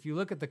 because if you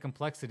look at the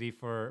complexity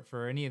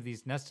for any of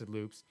these nested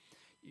loops,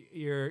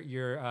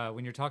 you're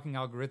when you're talking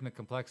algorithmic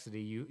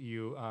complexity,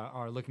 you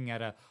are looking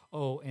at a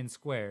n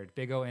squared,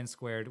 big O n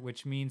squared,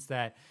 which means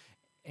that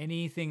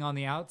anything on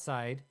the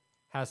outside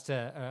has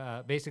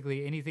to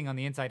basically anything on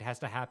the inside has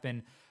to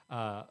happen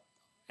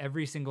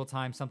every single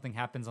time something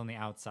happens on the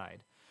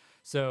outside.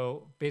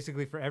 So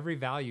basically, for every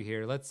value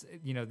here,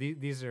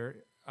 these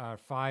are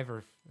 5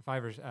 or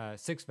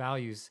 6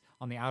 values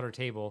on the outer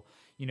table.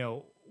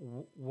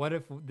 What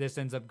if this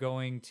ends up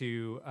going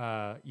to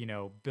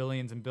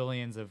billions and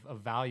billions of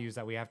values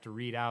that we have to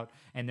read out,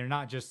 and they're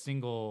not just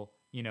single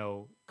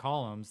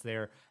columns,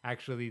 they're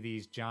actually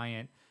these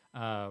giant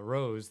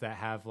rows that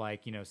have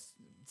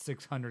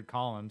 600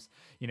 columns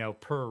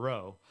per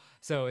row.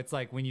 So it's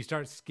like when you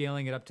start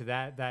scaling it up to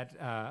that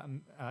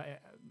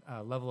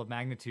level of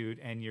magnitude,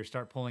 and you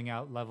start pulling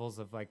out levels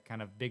of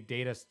kind of big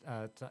data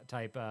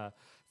type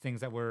things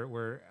that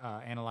we're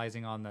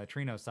analyzing on the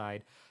Trino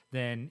side,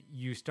 then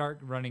you start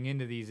running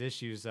into these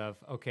issues of,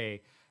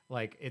 okay,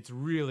 it's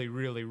really,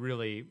 really,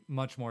 really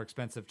much more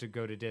expensive to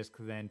go to disk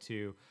than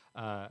to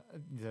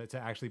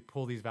actually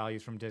pull these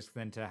values from disk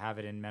than to have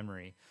it in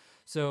memory.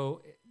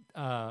 So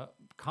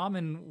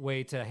common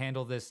way to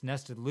handle this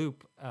nested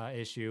loop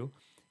issue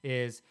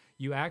is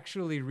you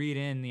actually read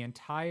in the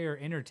entire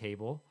inner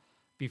table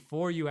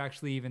before you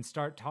actually even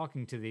start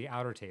talking to the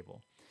outer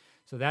table.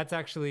 So that's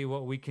actually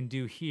what we can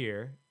do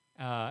here.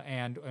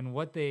 And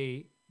what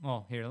they,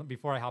 well, here,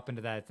 before I hop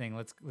into that thing,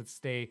 let's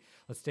stay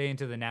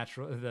into the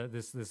natural,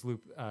 this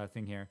loop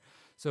thing here.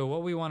 So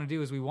what we want to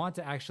do is we want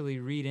to actually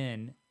read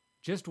in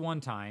just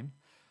one time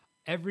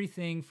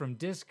everything from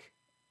disk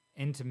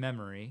into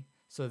memory,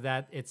 so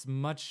that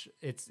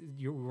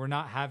we're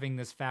not having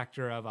this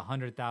factor of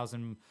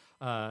 100,000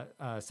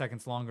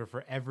 seconds longer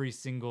for every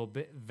single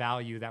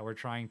value that we're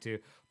trying to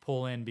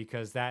pull in,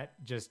 because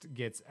that just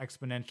gets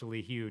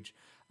exponentially huge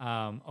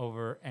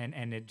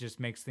and it just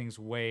makes things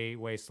way,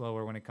 way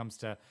slower when it comes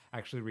to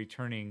actually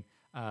returning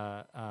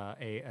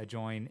a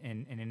join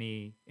in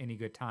any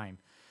good time.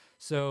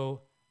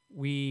 So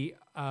we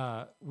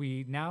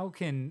now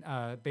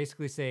can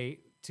basically say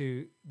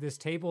to this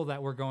table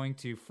that we're going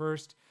to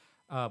first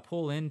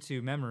pull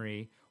into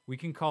memory, we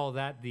can call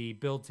that the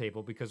build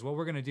table, because what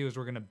we're going to do is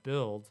we're going to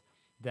build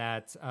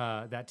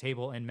that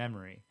table in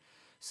memory.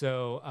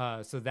 So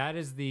that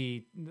is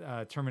the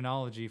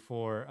terminology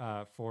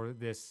for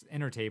this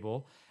inner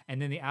table,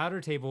 and then the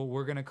outer table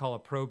we're going to call a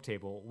probe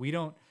table. We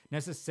don't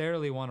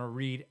necessarily want to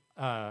read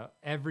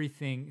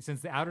everything,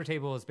 since the outer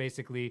table is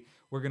basically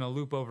we're going to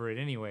loop over it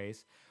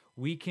anyways.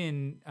 We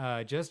can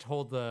just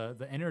hold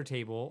the inner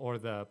table or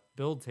the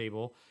build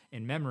table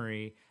in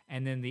memory,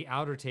 and then the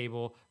outer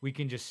table, we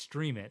can just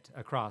stream it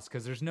across,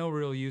 because there's no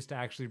real use to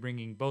actually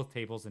bringing both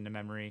tables into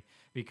memory,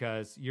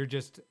 because you're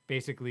just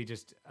basically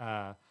just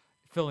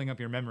filling up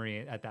your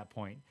memory at that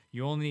point.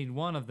 You only need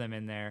one of them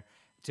in there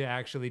to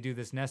actually do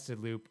this nested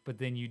loop, but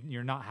then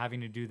you're not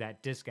having to do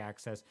that disk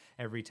access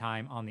every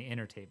time on the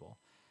inner table.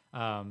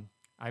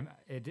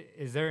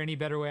 Is there any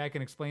better way I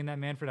can explain that,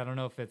 Manfred? I don't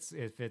know if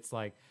it's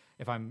like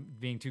if I'm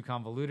being too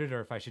convoluted,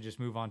 or if I should just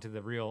move on to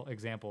the real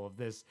example of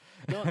this.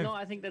 No,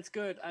 I think that's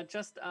good.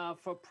 Just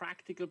for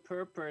practical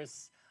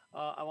purpose,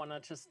 I want to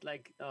just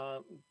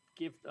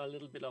give a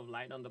little bit of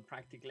light on the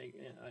practical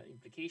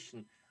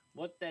implication.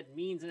 What that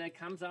means, and it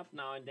comes up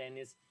now and then,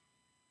 is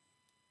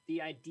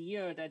the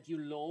idea that you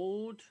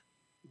load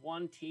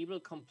one table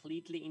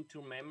completely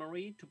into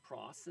memory to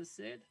process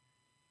it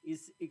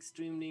is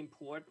extremely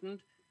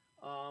important.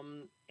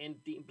 And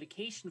the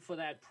implication for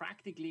that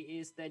practically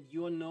is that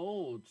your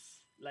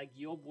nodes, like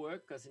your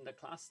workers in the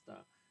cluster,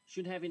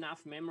 should have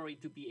enough memory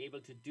to be able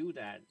to do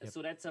that. Yep.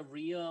 So that's a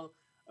real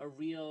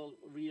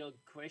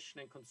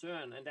question and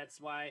concern. And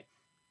that's why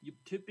you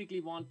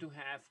typically want to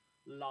have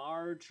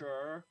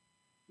larger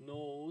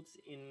nodes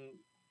in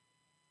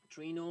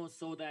Trino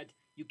so that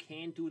you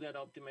can do that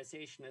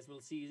optimization. As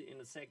we'll see in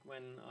a sec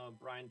when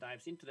Brian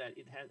dives into that,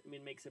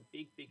 it makes a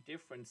big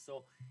difference.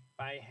 So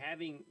by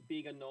having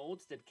bigger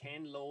nodes that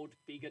can load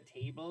bigger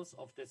tables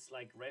of this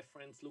like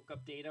reference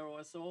lookup data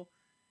or so,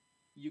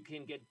 you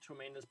can get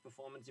tremendous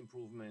performance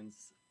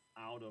improvements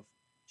out of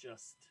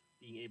just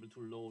being able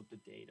to load the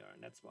data.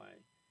 And that's why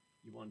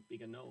you want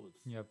bigger nodes.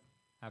 Yep,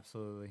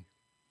 absolutely.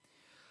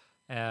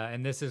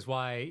 And this is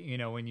why, you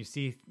know, when you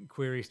see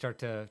queries start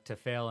to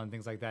fail and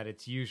things like that,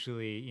 it's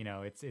usually, you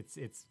know, it's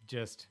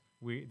just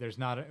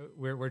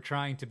we're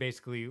trying to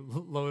basically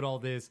load all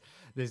these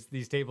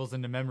tables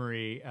into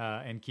memory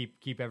and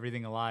keep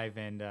everything alive,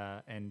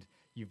 and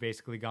you've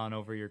basically gone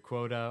over your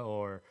quota,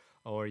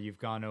 or you've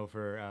gone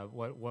over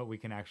what we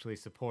can actually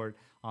support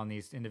on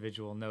these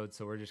individual nodes.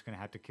 So we're just going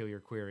to have to kill your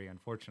query,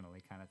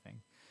 unfortunately, kind of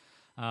thing.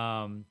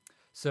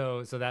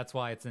 So that's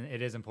why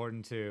it is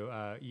important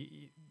to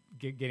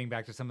getting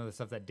back to some of the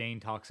stuff that Dane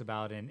talks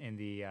about in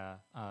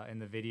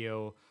the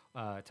video,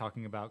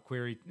 talking about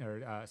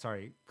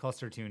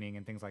cluster tuning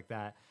and things like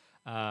that.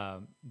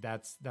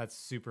 That's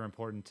super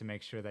important to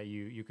make sure that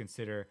you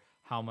consider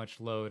how much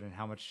load and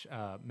how much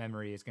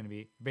memory is going to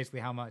be, basically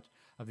how much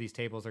of these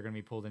tables are going to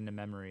be pulled into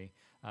memory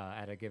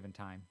at a given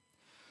time.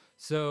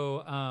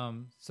 So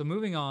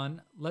moving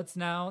on, let's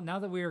now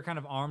that we are kind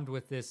of armed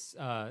with this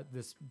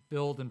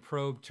build and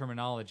probe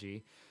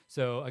terminology.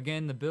 So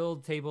again, the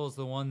build table is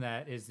the one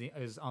that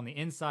is on the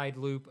inside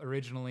loop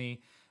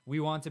originally.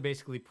 We want to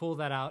basically pull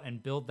that out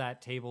and build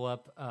that table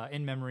up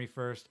in memory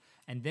first,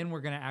 and then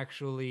we're going to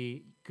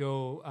actually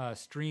go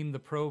stream the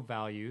probe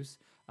values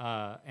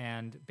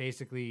and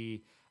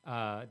basically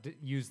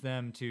use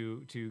them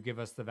to give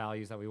us the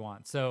values that we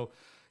want. So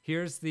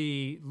here's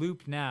the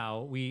loop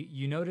now.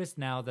 You notice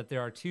now that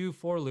there are two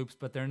for loops,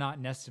 but they're not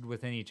nested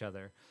within each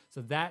other.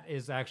 So that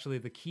is actually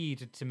the key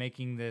to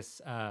making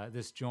this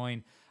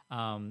join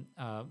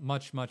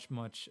much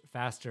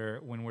faster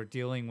when we're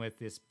dealing with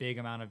this big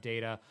amount of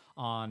data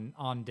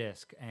on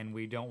disk, and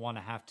we don't want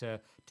to have to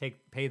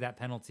pay that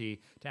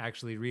penalty to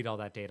actually read all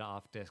that data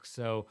off disk.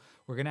 So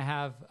we're going to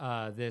have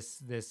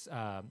this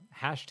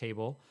hash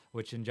table,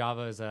 which in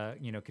Java is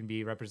can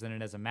be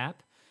represented as a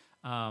map.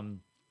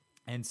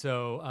 And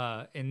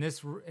so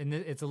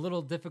it's a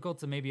little difficult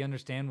to maybe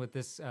understand with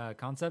this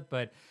concept,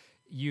 but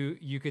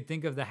you could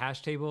think of the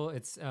hash table.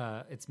 It's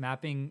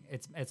mapping.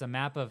 It's a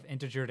map of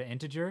integer to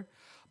integer,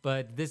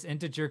 but this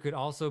integer could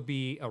also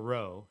be a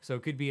row. So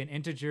it could be an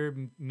integer,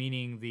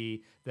 meaning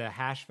the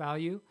hash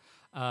value,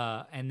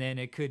 and then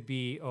it could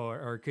be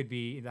or it could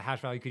be the hash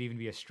value could even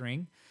be a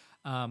string,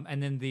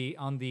 and then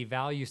on the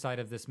value side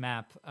of this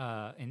map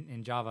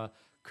in Java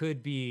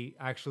could be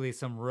actually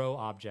some row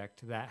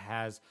object that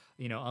has,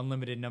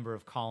 unlimited number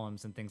of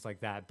columns and things like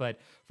that. But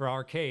for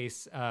our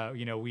case,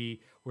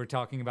 we're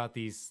talking about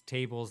these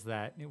tables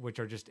which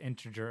are just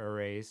integer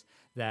arrays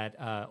that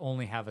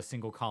only have a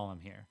single column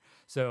here.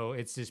 So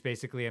it's just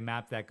basically a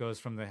map that goes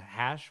from the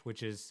hash,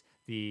 which is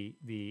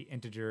the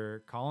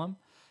integer column,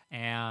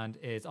 and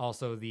it's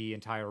also the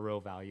entire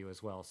row value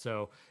as well.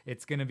 So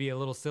it's going to be a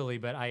little silly,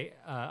 but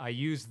I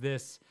use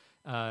this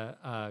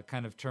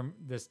kind of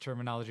this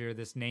terminology or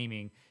this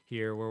naming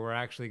here, where we're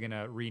actually going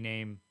to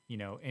rename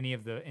any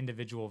of the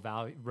individual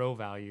row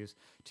values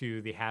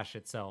to the hash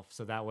itself.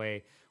 So that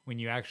way, when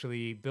you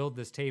actually build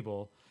this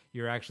table,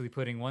 you're actually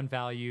putting one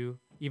value,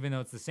 even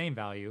though it's the same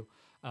value,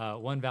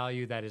 one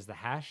value that is the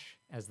hash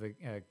as the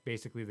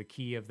basically the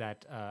key of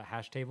that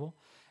hash table,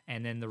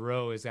 and then the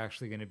row is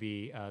actually going to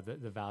be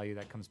the value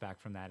that comes back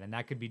from that, and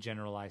that could be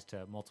generalized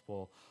to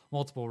multiple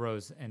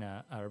rows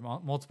or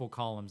multiple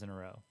columns in a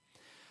row.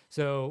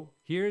 So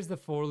here's the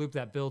for loop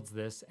that builds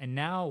this. And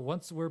now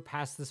once we're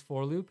past this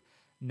for loop,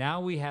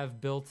 now we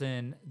have built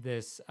in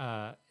this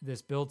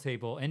build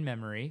table in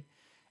memory.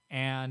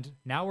 And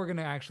now we're going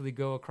to actually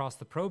go across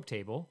the probe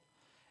table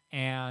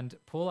and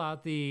pull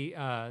out the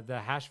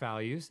hash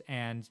values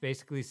and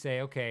basically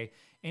say, okay,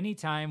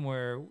 anytime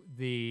where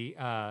the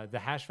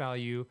hash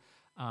value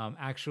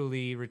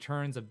actually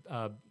returns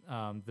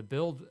the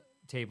build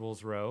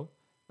tables row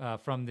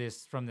from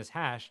this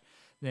hash,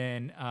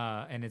 then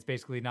and it's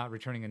basically not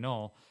returning a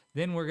null,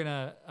 then we're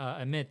gonna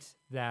emit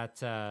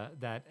that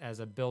as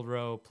a build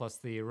row plus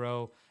the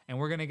row, and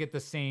we're gonna get the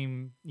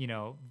same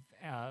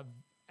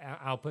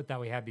output that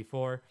we had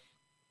before,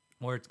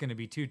 where it's going to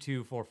be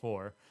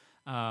 2244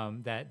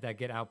 that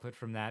get output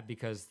from that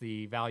because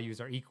the values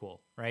are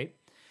equal, right?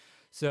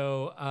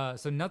 So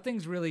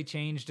nothing's really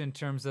changed in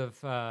terms of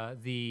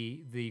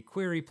the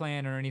query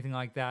plan or anything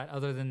like that,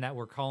 other than that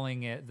we're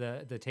calling it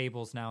the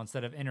tables now.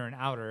 Instead of inner and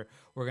outer,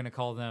 we're going to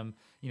call them,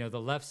 the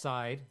left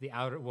side, the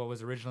outer, what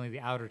was originally the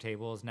outer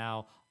table is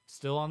now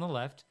still on the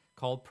left,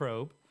 called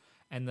probe.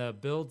 And the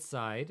build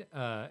side,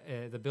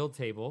 the build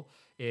table,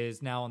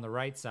 is now on the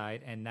right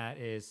side, and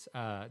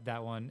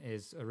that one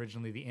is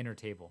originally the inner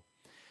table.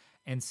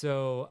 And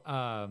so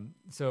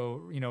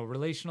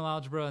relational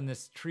algebra and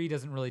this tree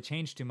doesn't really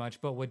change too much.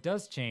 But what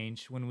does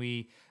change when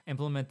we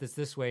implement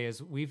this way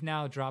is we've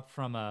now dropped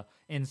from a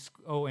n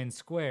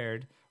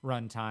squared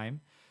runtime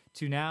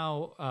to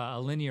now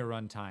a linear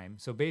runtime.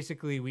 So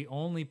basically, we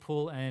only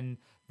pull in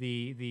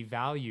the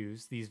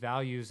values, these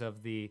values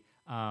of the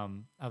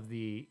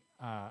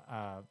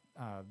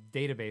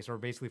database, or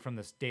basically from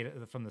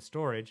the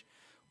storage.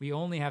 We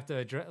only have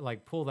to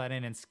pull that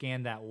in and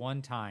scan that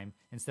one time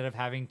instead of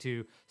having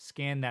to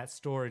scan that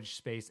storage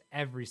space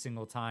every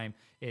single time.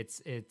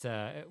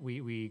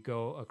 We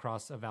go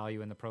across a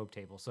value in the probe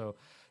table. So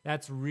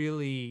that's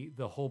really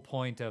the whole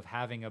point of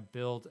having a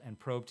build and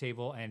probe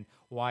table, and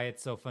why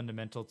it's so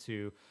fundamental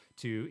to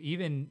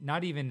even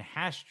not even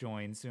hash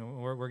joins.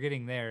 We're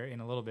getting there in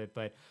a little bit,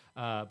 but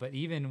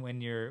even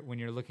when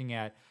you're looking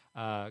at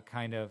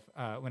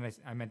when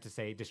I meant to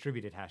say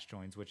distributed hash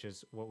joins, which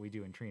is what we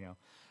do in Trino.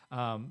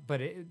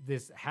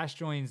 This hash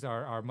joins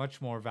are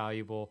much more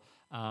valuable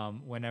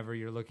whenever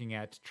you're looking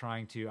at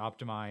trying to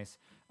optimize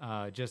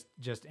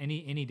just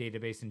any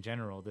database in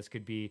general. This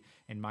could be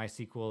in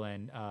MySQL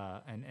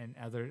and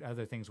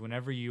other things.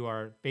 Whenever you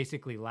are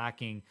basically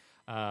lacking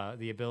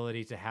the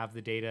ability to have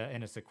the data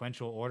in a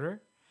sequential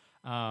order,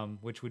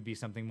 which would be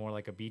something more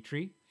like a B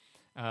tree,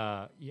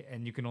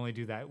 and you can only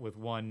do that with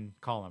one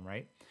column,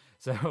 right?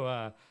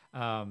 So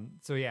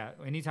yeah,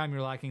 anytime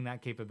you're lacking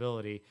that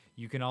capability,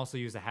 you can also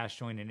use a hash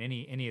join in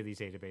any of these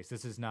databases.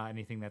 This is not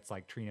anything that's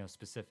like Trino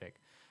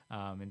specific.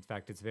 In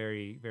fact, it's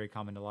very, very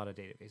common to a lot of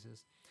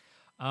databases.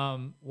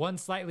 One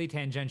slightly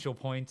tangential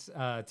point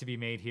to be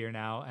made here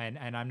now,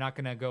 and I'm not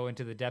going to go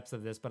into the depths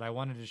of this, but I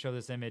wanted to show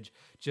this image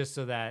just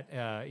so that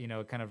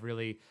it kind of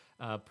really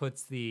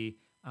puts the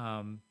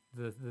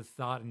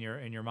thought in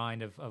your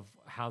mind of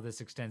how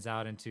this extends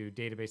out into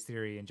database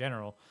theory in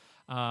general.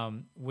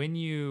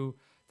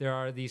 There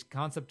are these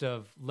concept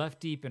of left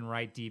deep and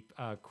right deep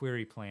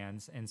query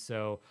plans, and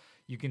so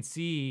you can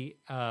see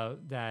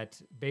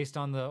that based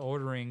on the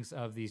orderings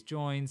of these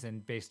joins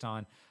and based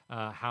on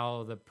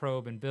how the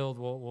probe and build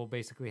will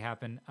basically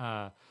happen,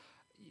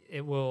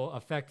 it will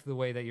affect the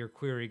way that your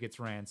query gets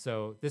ran.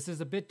 So this is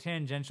a bit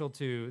tangential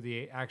to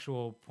the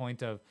actual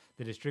point of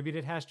the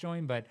distributed hash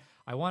join, but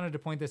I wanted to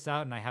point this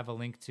out, and I have a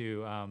link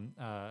to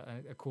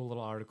a cool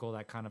little article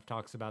that kind of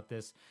talks about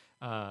this,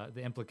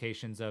 the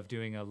implications of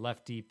doing a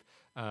left deep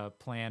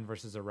plan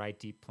versus a right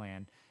deep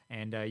plan.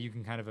 And you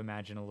can kind of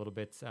imagine a little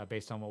bit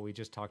based on what we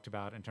just talked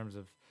about in terms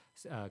of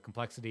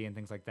complexity and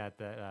things like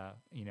that,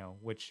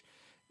 which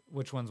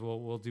ones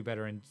will do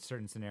better in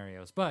certain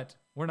scenarios. But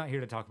we're not here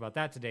to talk about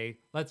that today.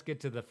 Let's get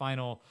to the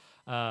final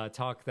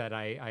talk that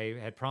I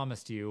had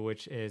promised you,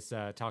 which is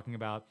talking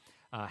about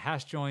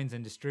hash joins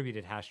and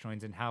distributed hash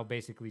joins and how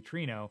basically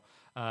Trino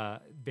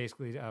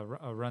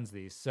runs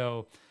these.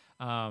 So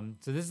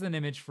this is an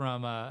image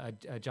from a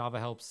Java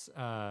Helps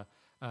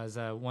as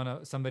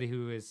somebody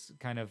who is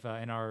kind of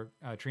in our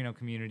Trino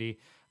community.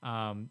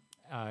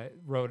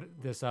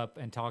 Wrote this up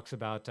and talks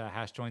about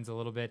hash joins a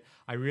little bit.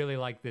 I really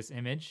like this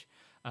image.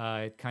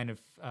 It kind of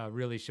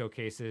really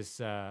showcases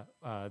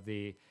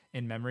the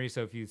in-memory.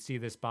 So if you see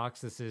this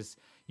box, this is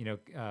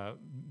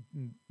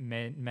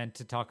meant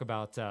to talk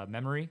about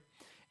memory.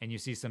 And you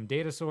see some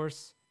data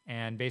source.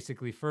 And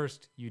basically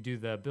first you do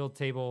the build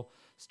table,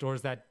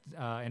 stores that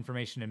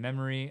information in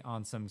memory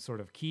on some sort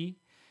of key.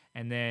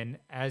 And then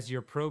as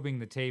you're probing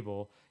the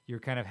table, you're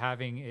kind of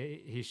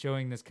he's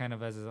showing this kind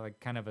of as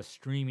kind of a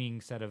streaming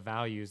set of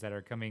values that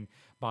are coming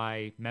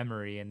by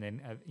memory. And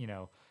then,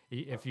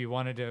 if you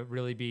wanted to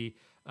really be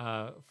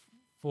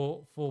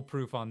full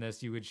proof on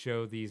this, you would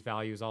show these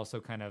values also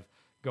kind of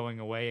going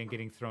away and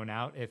getting thrown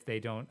out if they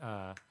don't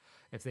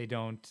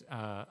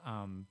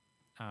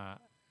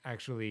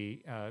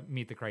actually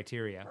meet the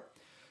criteria.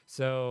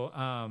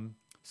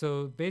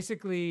 So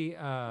basically,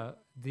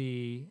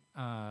 the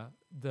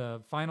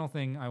final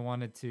thing I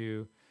wanted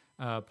to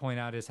point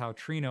out is how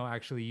Trino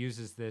actually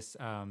uses this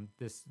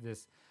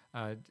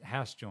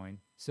hash join.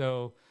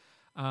 So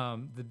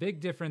the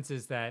big difference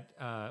is that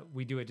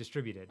we do it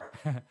distributed,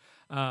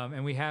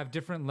 and we have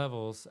different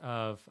levels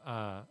of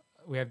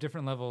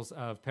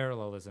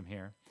parallelism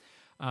here.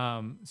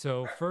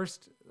 So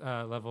first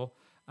level.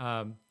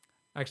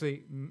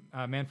 Actually,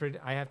 Manfred,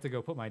 I have to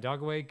go put my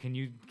dog away. Can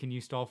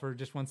you stall for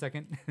just 1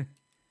 second?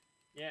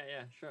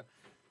 Yeah, sure.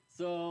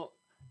 So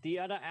The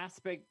other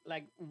aspect,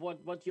 like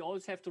what you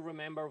always have to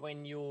remember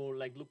when you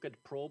like look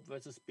at probe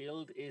versus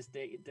build, is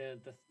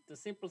the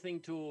simple thing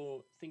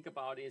to think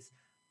about is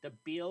the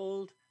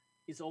build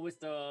is always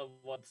the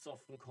what's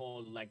often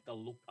called like the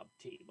lookup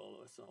table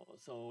or so.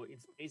 So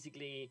it's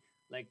basically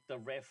like the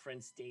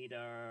reference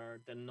data,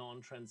 the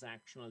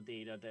non-transactional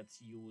data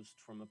that's used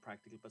from a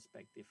practical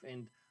perspective,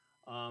 and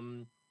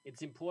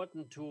it's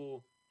important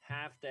to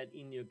have that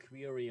in your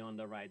query on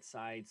the right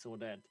side so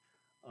that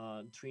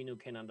Trino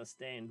can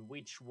understand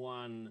which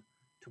one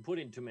to put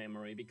into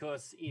memory.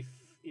 Because if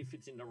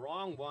it's in the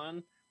wrong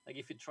one, like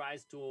if it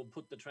tries to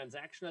put the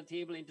transactional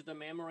table into the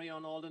memory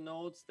on all the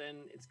nodes,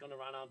 then it's going to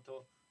run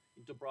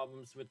into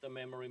problems with the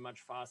memory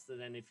much faster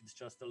than if it's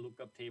just a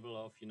lookup table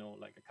of, you know,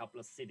 like a couple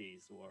of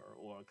cities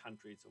or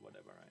countries or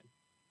whatever, right?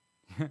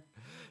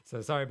 So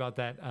sorry about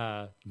that.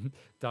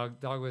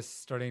 Dog was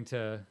starting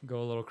to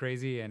go a little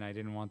crazy, and I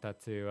didn't want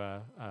that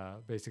to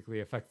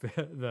basically affect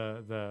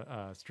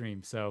the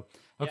stream. So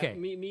okay,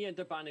 yeah, me and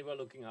the bunny were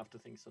looking after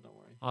things, so don't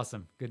worry.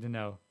 Awesome, good to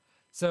know.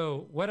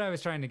 So what I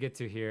was trying to get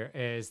to here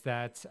is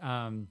that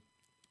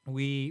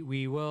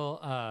we will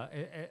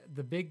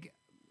the big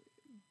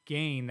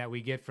gain that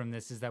we get from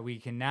this is that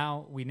we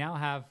now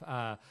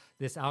have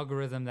this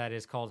algorithm that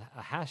is called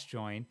a hash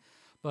join.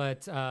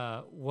 But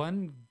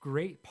one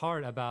great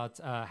part about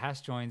hash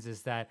joins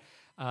is that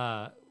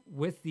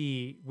with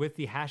the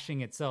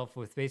hashing itself,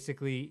 with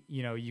basically,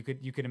 you know, you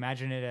could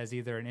imagine it as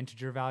either an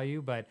integer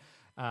value, but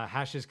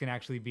hashes can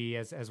actually be,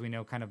 as we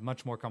know, kind of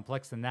much more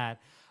complex than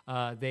that.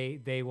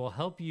 They will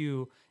help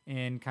you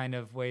in kind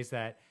of ways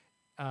that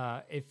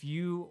if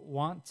you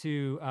want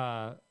to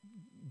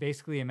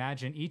basically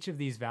imagine each of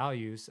these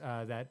values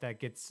that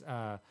gets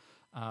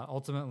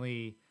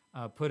ultimately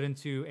put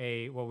into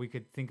what we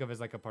could think of as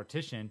like a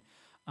partition.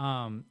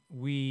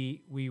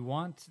 We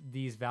want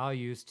these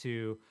values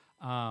to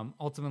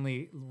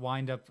ultimately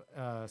wind up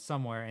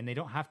somewhere, and they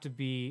don't have to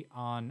be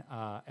on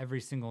every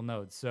single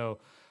node. So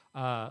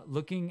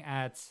looking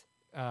at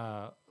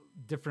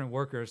different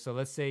workers. So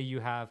let's say you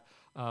have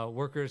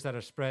workers that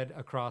are spread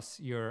across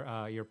your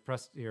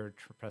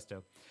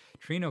Presto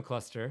Trino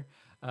cluster,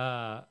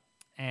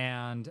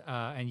 and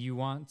you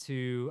want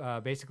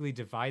to basically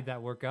divide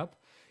that work up.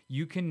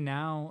 You can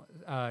now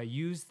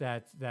use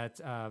that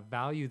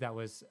value that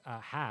was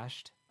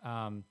hashed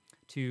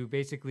to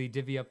basically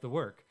divvy up the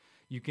work.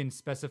 You can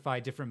specify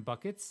different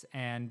buckets,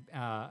 and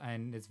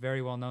it's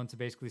very well known to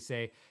basically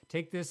say,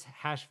 take this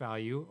hash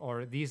value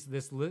or this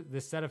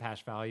set of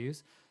hash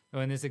values.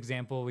 So in this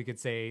example, we could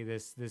say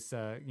this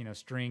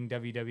string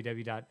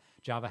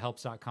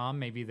www.javahelps.com.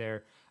 Maybe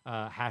they're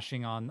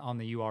hashing on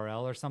the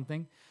URL or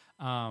something.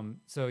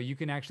 So you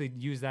can actually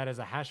use that as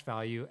a hash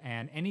value,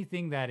 and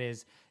anything that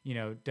is,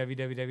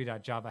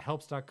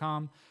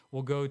 www.javahelps.com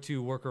will go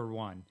to worker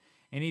 1.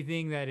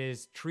 Anything that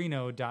is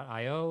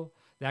trino.io,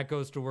 that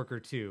goes to worker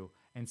 2,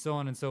 and so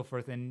on and so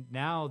forth. And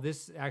now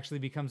this actually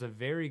becomes a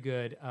very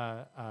good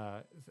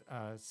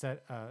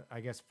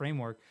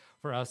framework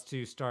for us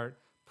to start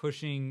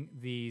pushing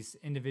these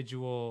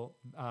individual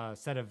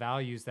set of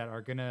values that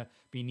are going to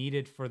be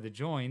needed for the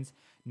joins.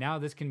 Now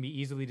this can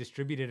be easily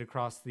distributed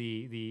across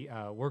the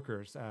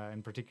workers,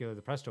 in particular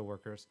the Presto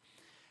workers.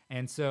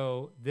 And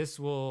so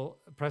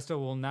Presto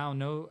will now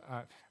know,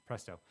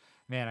 Presto,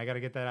 man, I got to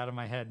get that out of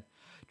my head.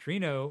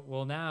 Trino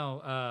will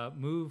now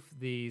move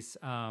these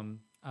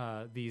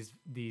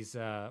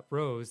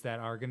rows that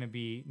are going to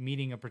be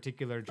meeting a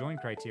particular join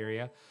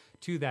criteria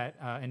to that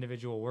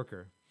individual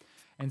worker.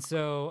 And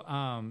so,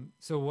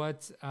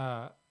 what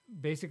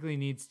basically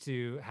needs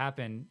to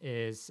happen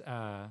is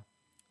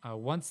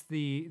once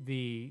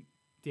the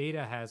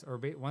data has,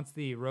 once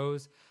the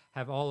rows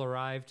have all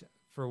arrived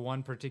for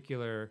one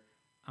particular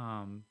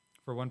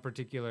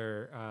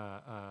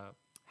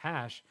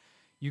hash,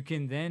 you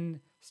can then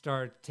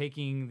start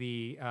taking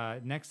the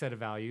next set of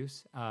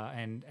values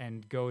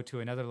and go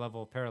to another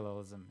level of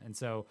parallelism. And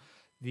so,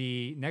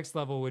 the next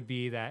level would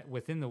be that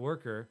within the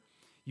worker,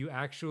 you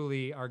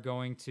actually are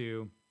going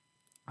to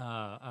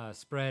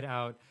spread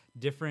out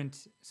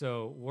different.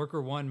 So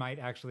worker 1 might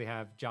actually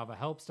have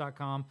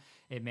javahelps.com.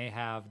 It may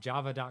have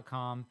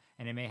java.com,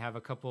 and it may have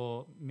a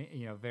couple,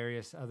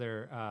 various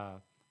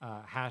other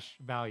hash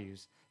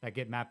values that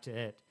get mapped to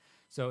it.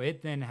 So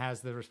it then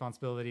has the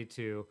responsibility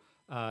to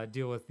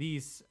deal with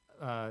these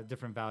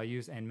different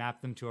values and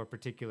map them to a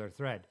particular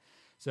thread.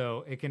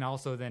 So it can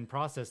also then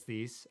process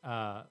these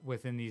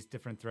within these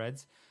different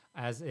threads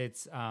as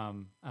it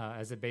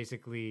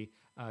basically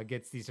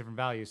gets these different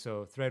values.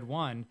 So thread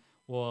 1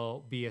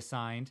 will be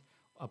assigned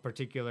a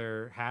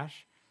particular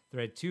hash.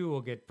 Thread 2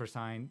 will get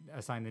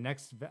assigned the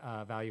next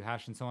value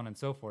hash, and so on and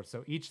so forth.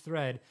 So each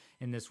thread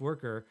in this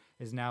worker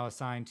is now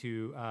assigned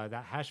to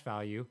that hash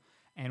value.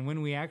 And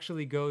when we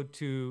actually go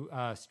to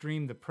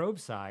stream the probe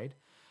side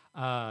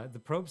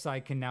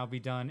can now be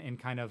done in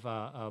kind of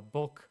a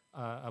bulk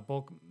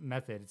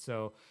method.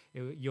 So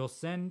you'll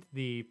send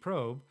the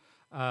probe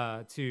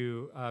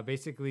to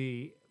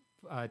basically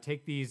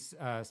take these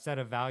set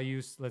of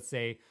values. Let's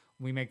say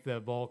we make the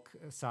bulk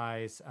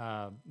size,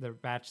 the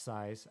batch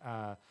size,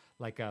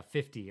 like a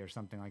 50 or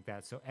something like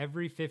that. So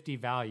every 50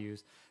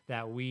 values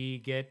that we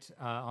get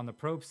on the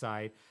probe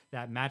side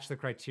that match the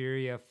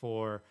criteria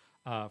for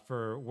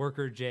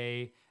worker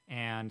J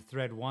and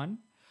thread 1,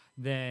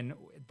 then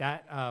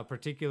that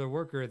particular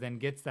worker then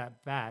gets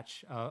that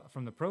batch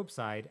from the probe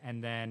side,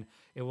 and then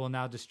it will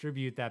now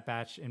distribute that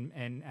batch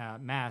in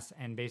mass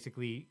and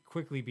basically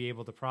quickly be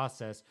able to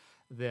process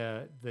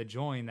the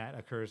join that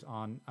occurs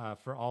on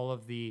for all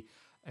of the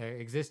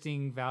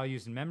existing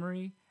values in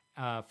memory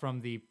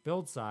from the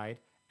build side,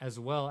 as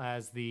well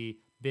as the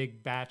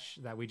big batch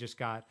that we just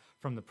got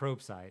from the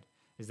probe side.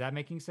 Is that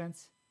making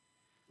sense?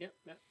 Yep.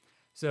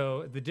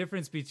 So the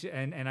difference between,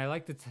 and I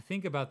like to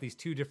think about these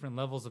two different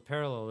levels of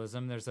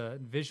parallelism. There's a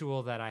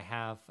visual that I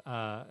have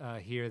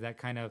here that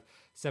kind of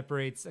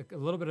separates a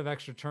little bit of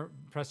extra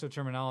Presto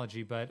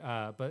terminology, but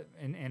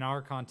in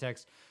our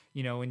context,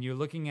 when you're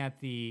looking at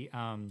the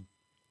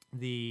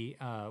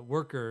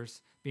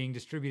workers being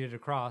distributed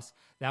across,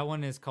 that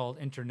one is called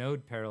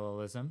internode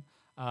parallelism.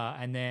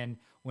 And then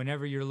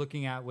whenever you're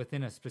looking at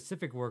within a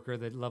specific worker,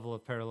 the level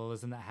of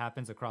parallelism that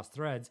happens across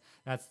threads,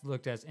 that's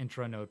looked as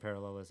intranode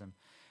parallelism.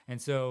 And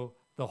so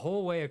the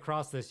whole way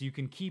across this, you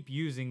can keep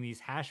using these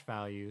hash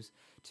values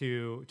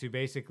to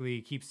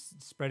basically keep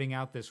spreading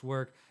out this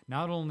work,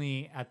 not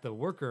only at the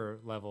worker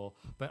level,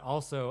 but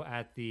also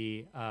at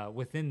the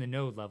within the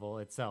node level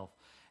itself.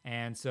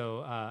 And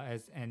so,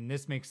 and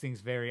this makes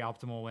things very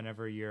optimal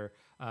whenever you're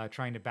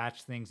trying to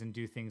batch things and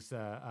do things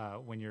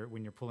when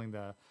you're pulling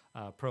the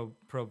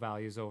probe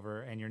values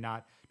over, and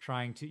you're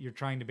trying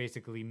to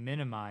basically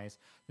minimize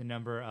the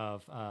number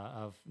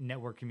of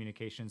network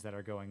communications that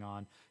are going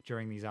on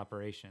during these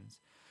operations.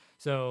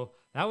 So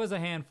that was a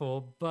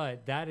handful,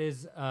 but that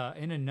is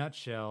in a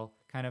nutshell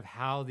kind of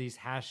how these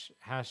hash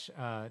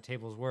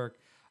tables work,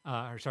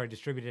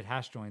 distributed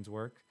hash joins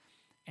work,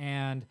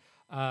 and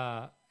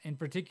in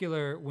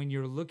particular, when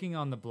you're looking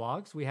on the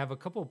blogs, we have a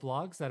couple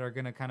blogs that are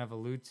going to kind of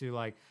allude to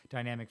like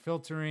dynamic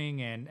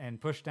filtering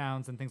and push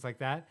downs and things like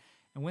that.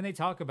 And when they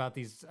talk about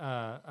these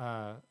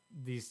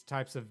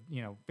types of,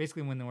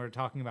 basically when we're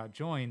talking about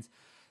joins,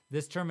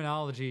 this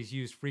terminology is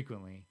used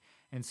frequently.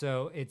 And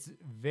so it's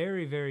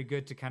very, very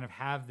good to kind of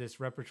have this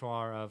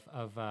repertoire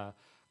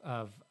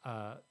of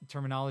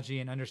terminology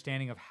and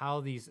understanding of how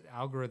these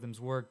algorithms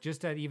work,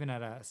 just even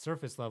at a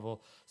surface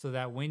level, so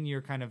that when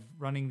you're kind of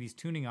running these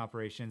tuning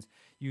operations,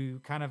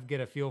 you kind of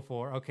get a feel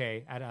for,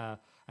 okay, at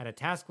a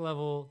task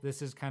level,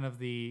 this is kind of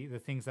the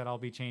things that I'll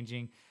be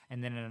changing,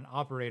 and then at an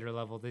operator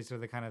level, these are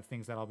the kind of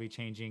things that I'll be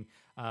changing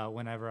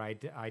whenever I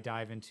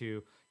dive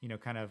into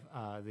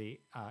the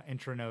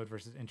intranode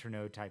versus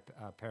internode type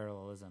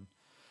parallelism.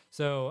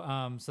 So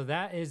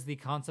that is the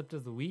concept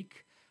of the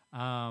week.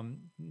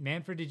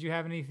 Manfred, did you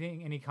have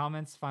any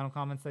final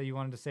comments that you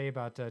wanted to say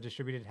about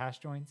distributed hash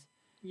joins?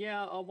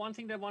 Yeah, one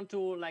thing that I want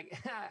to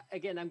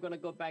again, I'm going to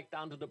go back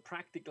down to the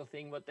practical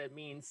thing, what that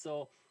means.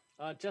 So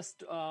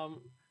just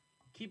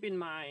keep in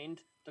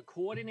mind, the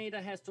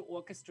coordinator has to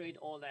orchestrate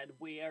all that,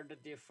 where the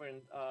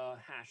different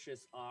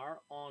hashes are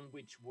on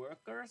which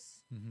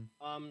workers.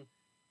 Mm-hmm.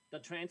 The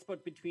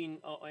transport between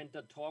and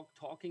the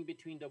talking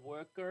between the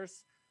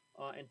workers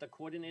and the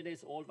coordinator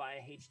is all via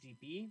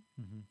HTTP.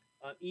 Mm-hmm.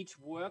 Each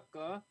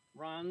worker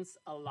runs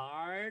a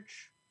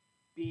large,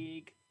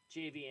 big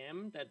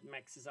JVM that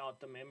maxes out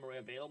the memory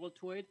available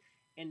to it.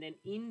 And then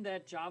in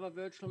that Java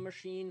virtual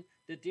machine,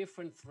 the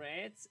different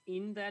threads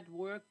in that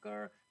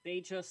worker, they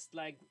just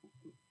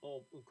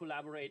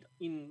collaborate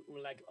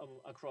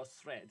across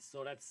threads.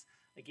 So that's,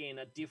 again,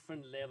 a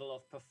different level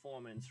of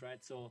performance,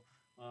 right? So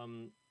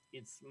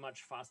it's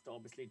much faster,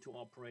 obviously, to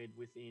operate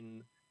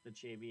within the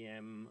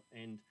JVM,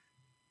 and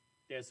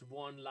there's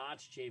one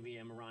large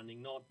JVM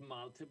running, not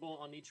multiple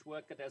on each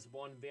worker. There's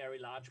one very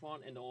large one,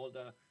 and all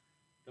the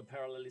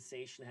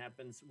parallelization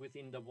happens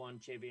within the one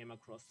JVM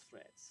across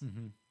threads.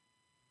 Mm-hmm.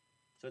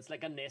 So it's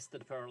like a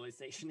nested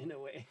parallelization in a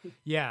way.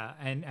 Yeah,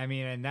 and I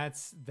mean, and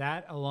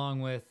that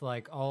along with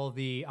like all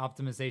the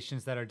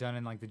optimizations that are done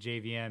in like the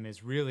JVM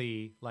is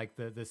really like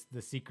the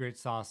secret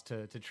sauce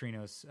to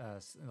Trino's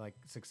like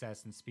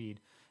success and speed,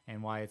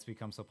 and why it's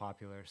become so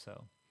popular.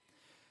 So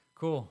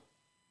cool.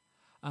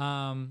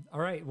 All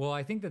right. Well,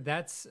 I think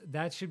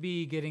that should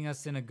be getting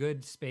us in a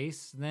good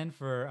space then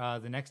for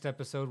the next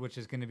episode, which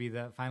is going to be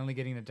finally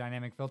getting the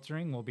dynamic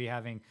filtering. We'll be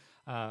having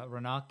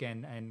Ranak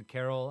and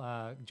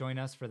Carol join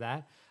us for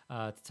that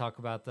to talk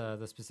about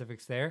the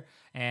specifics there.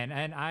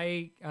 And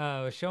I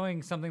was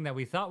showing something that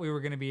we thought we were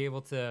going to be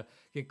able to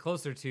get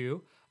closer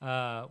to.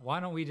 Why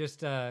don't we just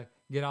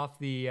get off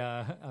the?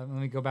 Let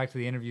me go back to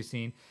the interview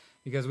scene,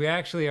 because we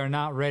actually are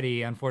not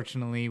ready,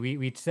 unfortunately.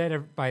 We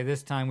said by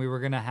this time we were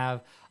going to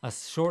have a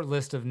short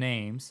list of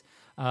names.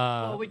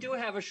 Well, we do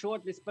have a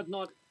short list, but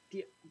not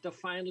the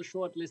final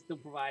short list to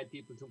provide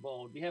people to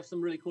vote. We have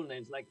some really cool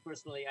names. Like,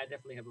 personally, I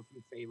definitely have a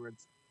few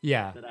favorites.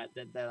 Yeah.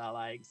 That I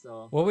like.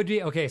 So what would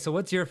be, okay, so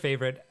what's your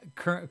favorite,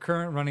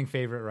 current running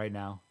favorite right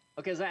now?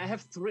 Okay, so I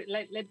have three.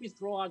 Let me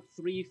throw out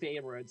three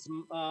favorites.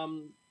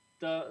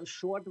 the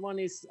short one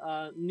is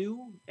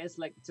new, as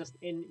like just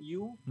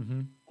NU,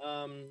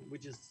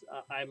 which is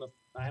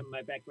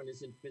my background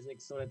is in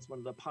physics, so that's one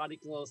of the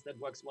particles that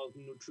works well with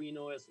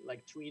neutrino. Is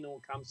like Trino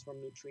comes from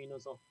neutrino,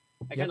 so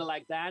I kind of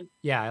like that.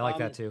 Yeah, I like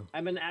that too.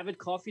 I'm an avid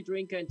coffee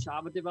drinker and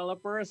Java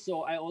developer,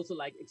 so I also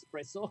like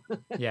espresso.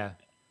 Yeah.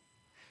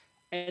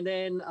 And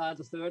then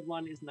the third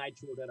one is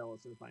nitro, that I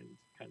also find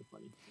kind of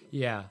funny.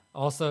 Yeah.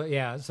 Also,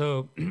 yeah.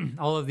 So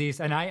all of these,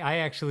 and I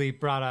actually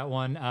brought out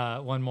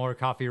one more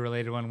coffee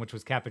related one, which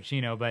was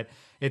cappuccino, but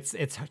it's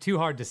too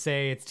hard to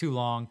say. It's too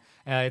long.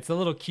 It's a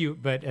little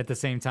cute, but at the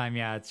same time,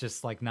 yeah, it's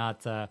just like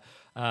not.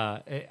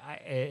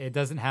 It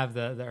doesn't have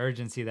the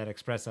urgency that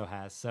espresso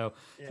has. So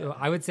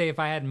I would say if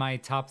I had my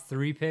top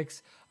 3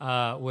 picks,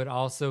 would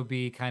also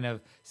be kind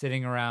of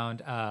sitting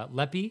around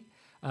Lepi.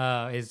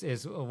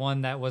 Is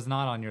one that was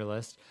not on your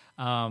list.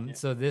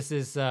 So this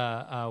is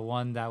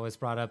one that was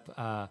brought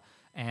up,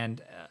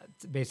 and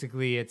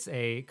basically it's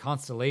a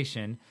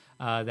constellation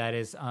that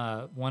is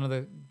one of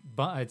the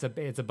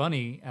it's a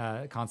bunny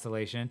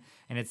constellation,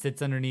 and it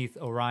sits underneath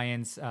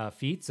Orion's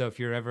feet. So if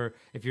you're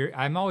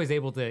I'm always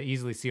able to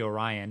easily see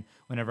Orion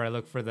whenever I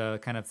look for the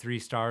kind of 3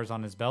 stars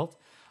on his belt.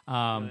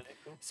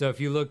 So if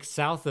you look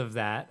south of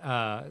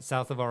that,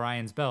 south of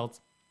Orion's belt,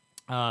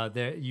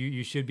 there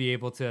you should be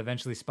able to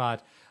eventually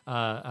spot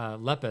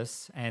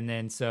Lepus, and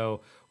then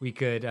so we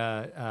could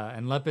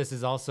and Lepus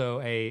is also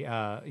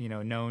a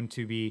known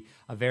to be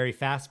a very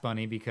fast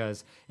bunny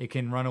because it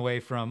can run away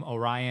from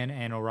Orion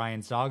and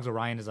Orion's dogs.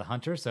 Orion is a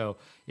hunter, so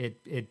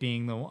it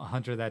being the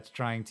hunter that's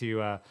trying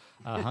to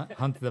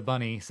hunt the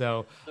bunny.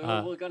 So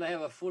we're gonna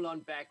have a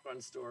full-on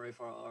background story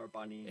for our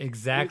bunny.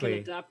 Exactly.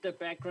 We can adapt the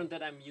background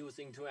that I'm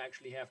using to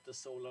actually have the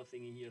solar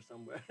thing in here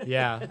somewhere.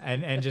 Yeah,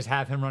 and just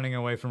have him running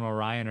away from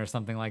Orion or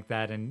something like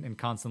that, and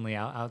constantly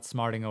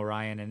outsmarting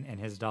Orion and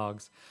his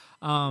dogs.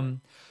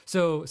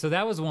 So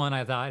that was one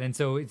I thought, and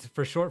so it's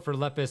for short for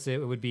Lepus, it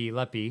would be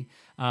Lepi,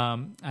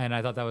 and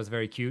I thought that was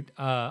very cute.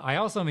 I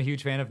also am a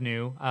huge fan of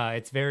Nu.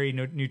 It's very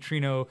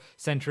neutrino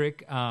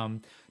centric.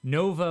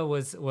 Nova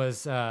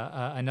was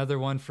another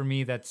one for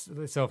me.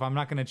 So if I'm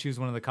not going to choose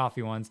one of the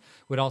coffee ones,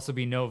 would also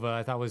be Nova.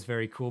 I thought was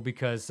very cool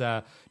because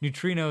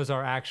neutrinos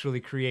are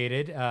actually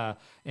created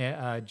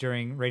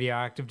during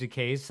radioactive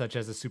decays, such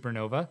as a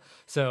supernova.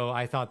 So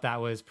I thought that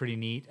was pretty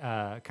neat.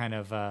 Kind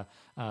of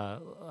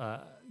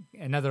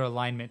another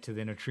alignment to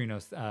the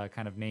neutrinos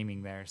kind of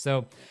naming there.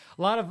 So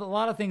a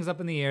lot of things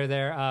up in the air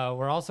there.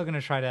 We're also going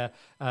to try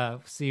to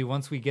see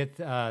once we get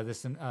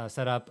this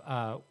set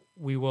up.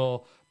 We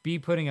will be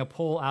putting a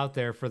poll out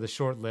there for the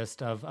short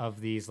list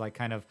of these, like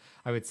kind of,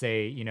 I would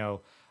say,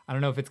 I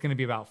don't know if it's going to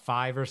be about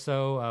 5 or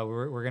so.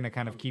 We're going to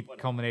kind of keep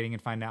culminating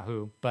and find out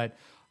who, but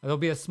there'll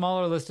be a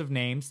smaller list of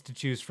names to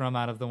choose from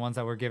out of the ones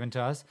that were given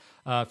to us.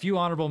 A few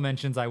honorable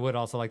mentions I would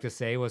also like to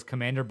say was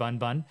Commander Bun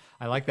Bun.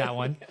 I like that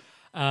one.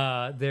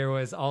 There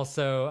was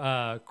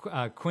also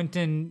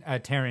Quentin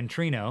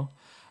Tarantino.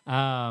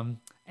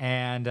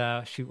 And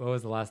shoot, what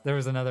was the last? There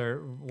was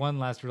one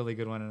last really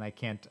good one, and I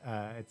can't.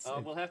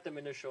 We'll have them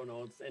in the show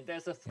notes, and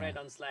there's a thread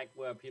on Slack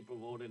where people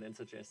voted and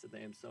suggested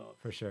them. So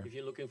for sure, if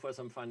you're looking for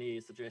some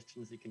funny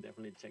suggestions, you can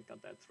definitely check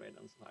out that thread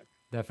on Slack.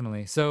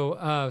 Definitely.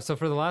 So, so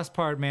for the last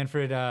part,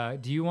 Manfred,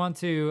 do you want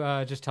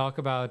to just talk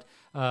about?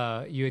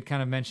 You had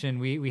kind of mentioned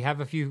we have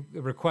a few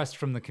requests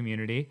from the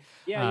community.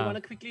 Yeah, you want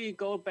to quickly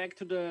go back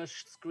to the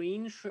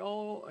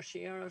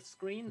share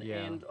screen,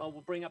 and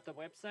we'll bring up the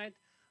website.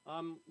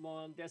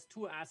 Well, there's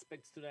 2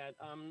 aspects to that.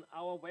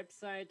 Our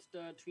website,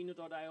 the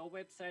Trino.io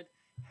website,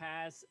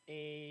 has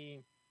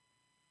a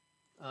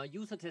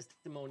user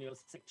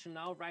testimonials section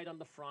now right on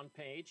the front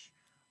page.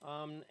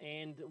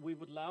 And we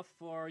would love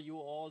for you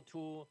all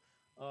to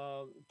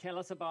tell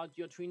us about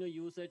your Trino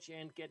usage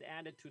and get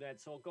added to that.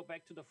 So go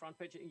back to the front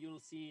page and you'll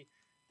see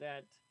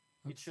that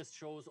it just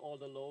shows all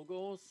the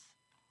logos.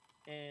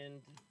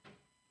 And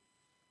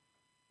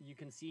you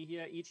can see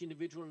here each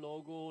individual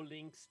logo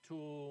links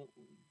to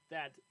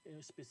that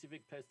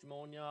specific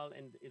testimonial,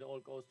 and it all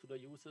goes to the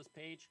users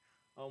page.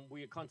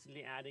 We are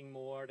constantly adding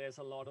more. There's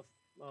a lot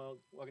of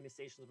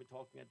organizations we're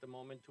talking at the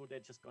moment too.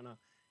 They're just gonna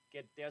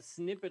get their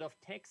snippet of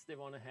text they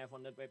want to have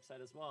on that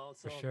website as well.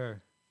 So for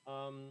sure.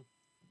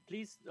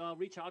 Please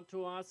reach out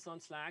to us on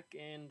Slack,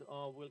 and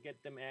we'll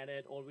get them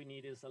added. All we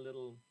need is a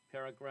little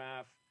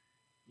paragraph,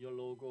 your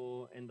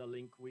logo, and the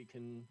link. We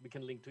can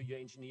link to your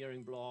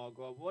engineering blog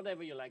or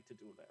whatever you like to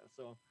do there.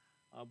 So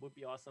it would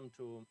be awesome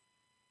to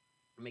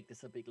make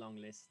this a big long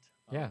list.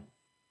 Yeah.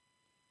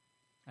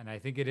 And I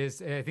think it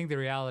is. I think the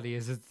reality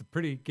is it's a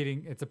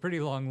pretty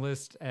long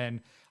list. And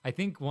I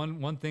think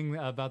one thing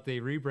about the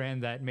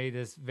rebrand that made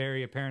this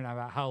very apparent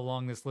about how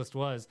long this list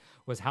was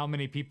how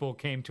many people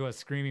came to us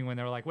screaming when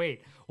they were like,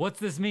 "Wait, what's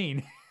this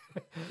mean?"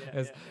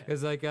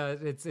 It's like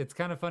it's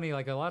kind of funny.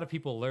 Like a lot of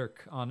people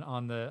lurk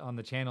on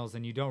the channels,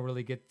 and you don't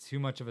really get too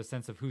much of a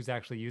sense of who's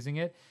actually using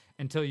it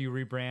until you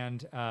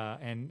rebrand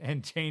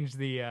and change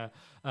the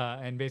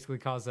and basically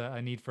cause a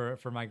need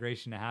for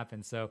migration to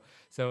happen. So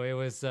it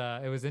was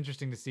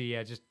interesting to see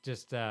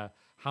just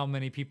how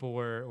many people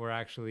were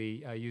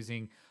actually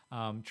using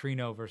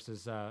Trino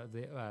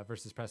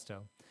versus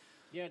Presto.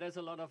 Yeah, there's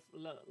a lot of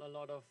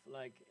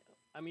like,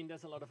 I mean,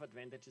 there's a lot of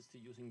advantages to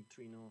using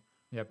Trino.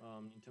 Yep.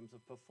 In terms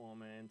of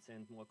performance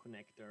and more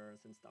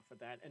connectors and stuff like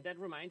that. And that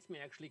reminds me,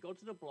 actually, go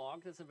to the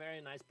blog. There's a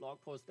very nice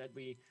blog post that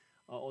we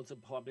also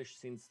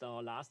published since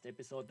our last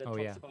episode that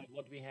talks about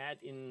what we had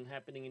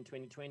happening in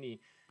 2020.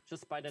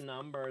 Just by the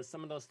numbers,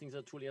 some of those things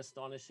are truly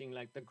astonishing,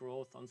 like the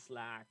growth on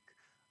Slack,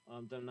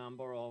 the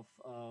number of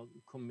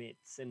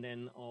commits, and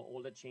then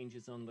all the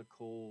changes on the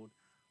code.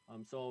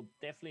 So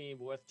definitely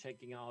worth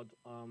checking out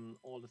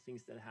all the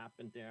things that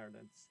happened there.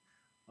 That's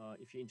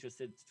if you're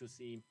interested to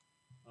see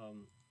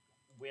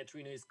where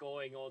Trino is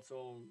going.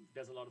 Also,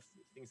 there's a lot of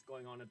things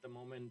going on at the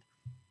moment.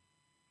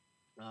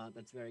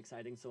 That's very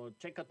exciting. So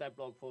check out that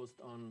blog post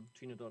on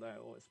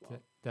Trino.io as well.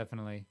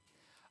 Definitely.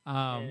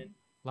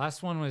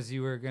 Last one was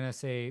you were going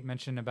to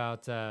mention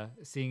about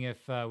seeing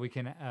if we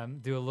can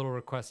do a little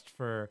request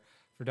for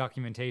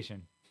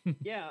documentation.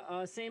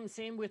 Yeah,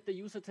 same with the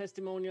user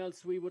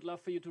testimonials. We would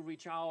love for you to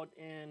reach out,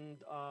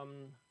 and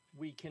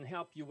we can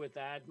help you with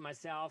that.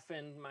 Myself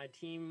and my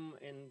team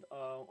and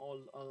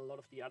a lot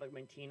of the other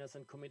maintainers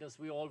and committers,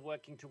 we're all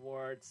working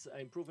towards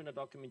improving the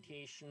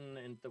documentation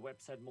and the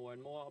website more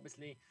and more,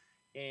 obviously.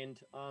 And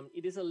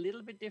it is a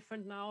little bit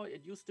different now.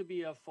 It used to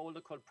be a folder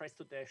called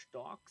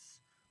Presto-Docs,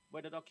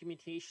 where the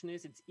documentation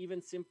is. It's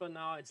even simpler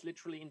now. It's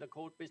literally in the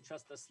code base,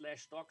 just a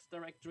 /docs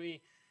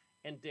directory.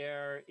 And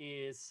there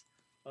is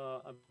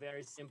a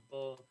very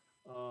simple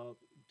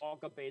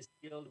Docker-based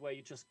build where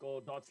you just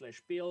go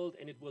 /build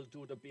and it will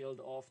do the build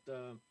of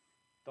the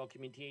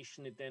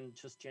documentation. It then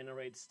just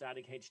generates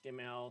static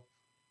HTML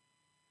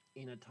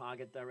in a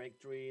target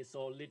directory.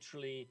 So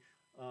literally,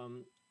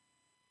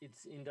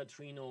 it's in the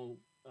Trino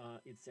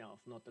itself,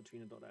 not the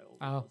Trino.io.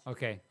 Oh,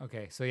 okay.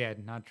 So yeah,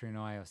 not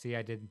Trino.io. See,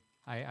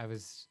 I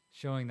was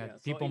showing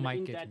that people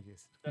might get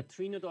confused. The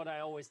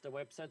Trino.io is the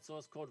website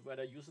source code where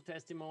the user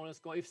testimonials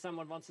go. If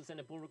someone wants to send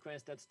a pull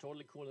request, that's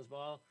totally cool as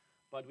well.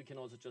 But we can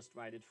also just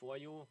write it for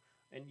you.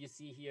 And you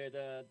see here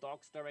the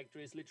docs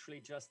directory is literally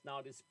just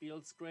now this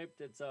build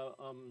script. It's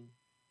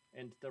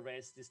and the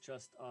rest is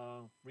just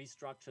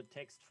restructured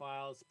text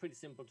files. Pretty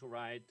simple to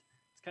write.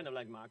 It's kind of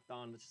like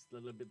Markdown. It's just a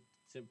little bit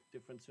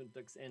different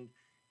syntax. And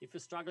if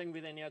you're struggling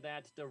with any of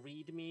that, the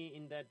README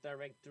in that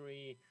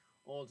directory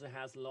also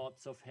has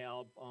lots of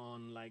help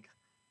on like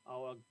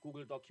our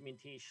Google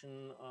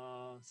documentation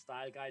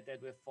style guide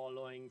that we're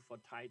following for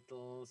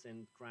titles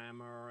and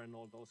grammar and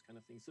all those kind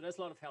of things. So there's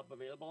a lot of help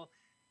available.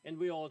 And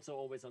we're also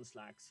always on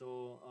Slack.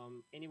 So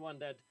anyone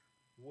that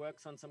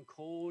works on some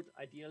code,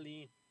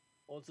 ideally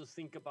also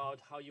think about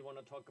how you want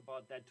to talk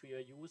about that to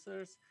your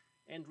users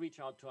and reach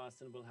out to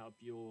us and we'll help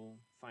you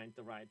find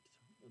the right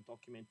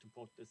document to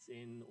put this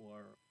in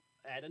or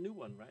add a new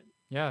one, right?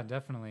 Yeah,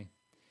 definitely.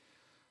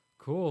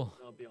 Cool.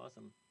 That'll be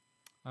awesome.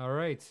 All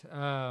right.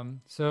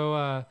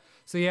 So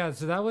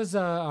that was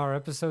our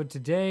episode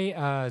today.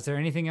 Is there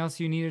anything else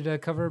you needed to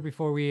cover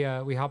before we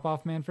hop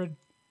off, Manfred?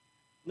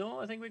 No,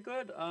 I think we're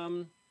good.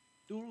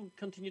 Do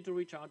continue to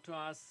reach out to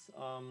us,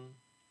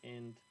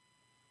 and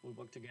we'll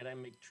work together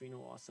and make Trino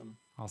awesome.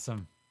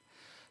 Awesome.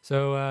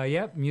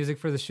 So, music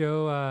for the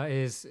show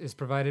is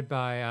provided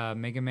by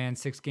Mega Man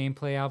 6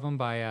 gameplay album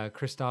by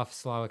Krzysztof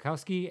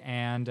Slawikowski.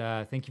 And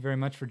thank you very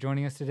much for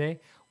joining us today.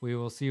 We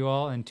will see you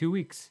all in 2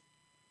 weeks.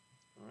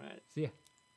 All right. See ya.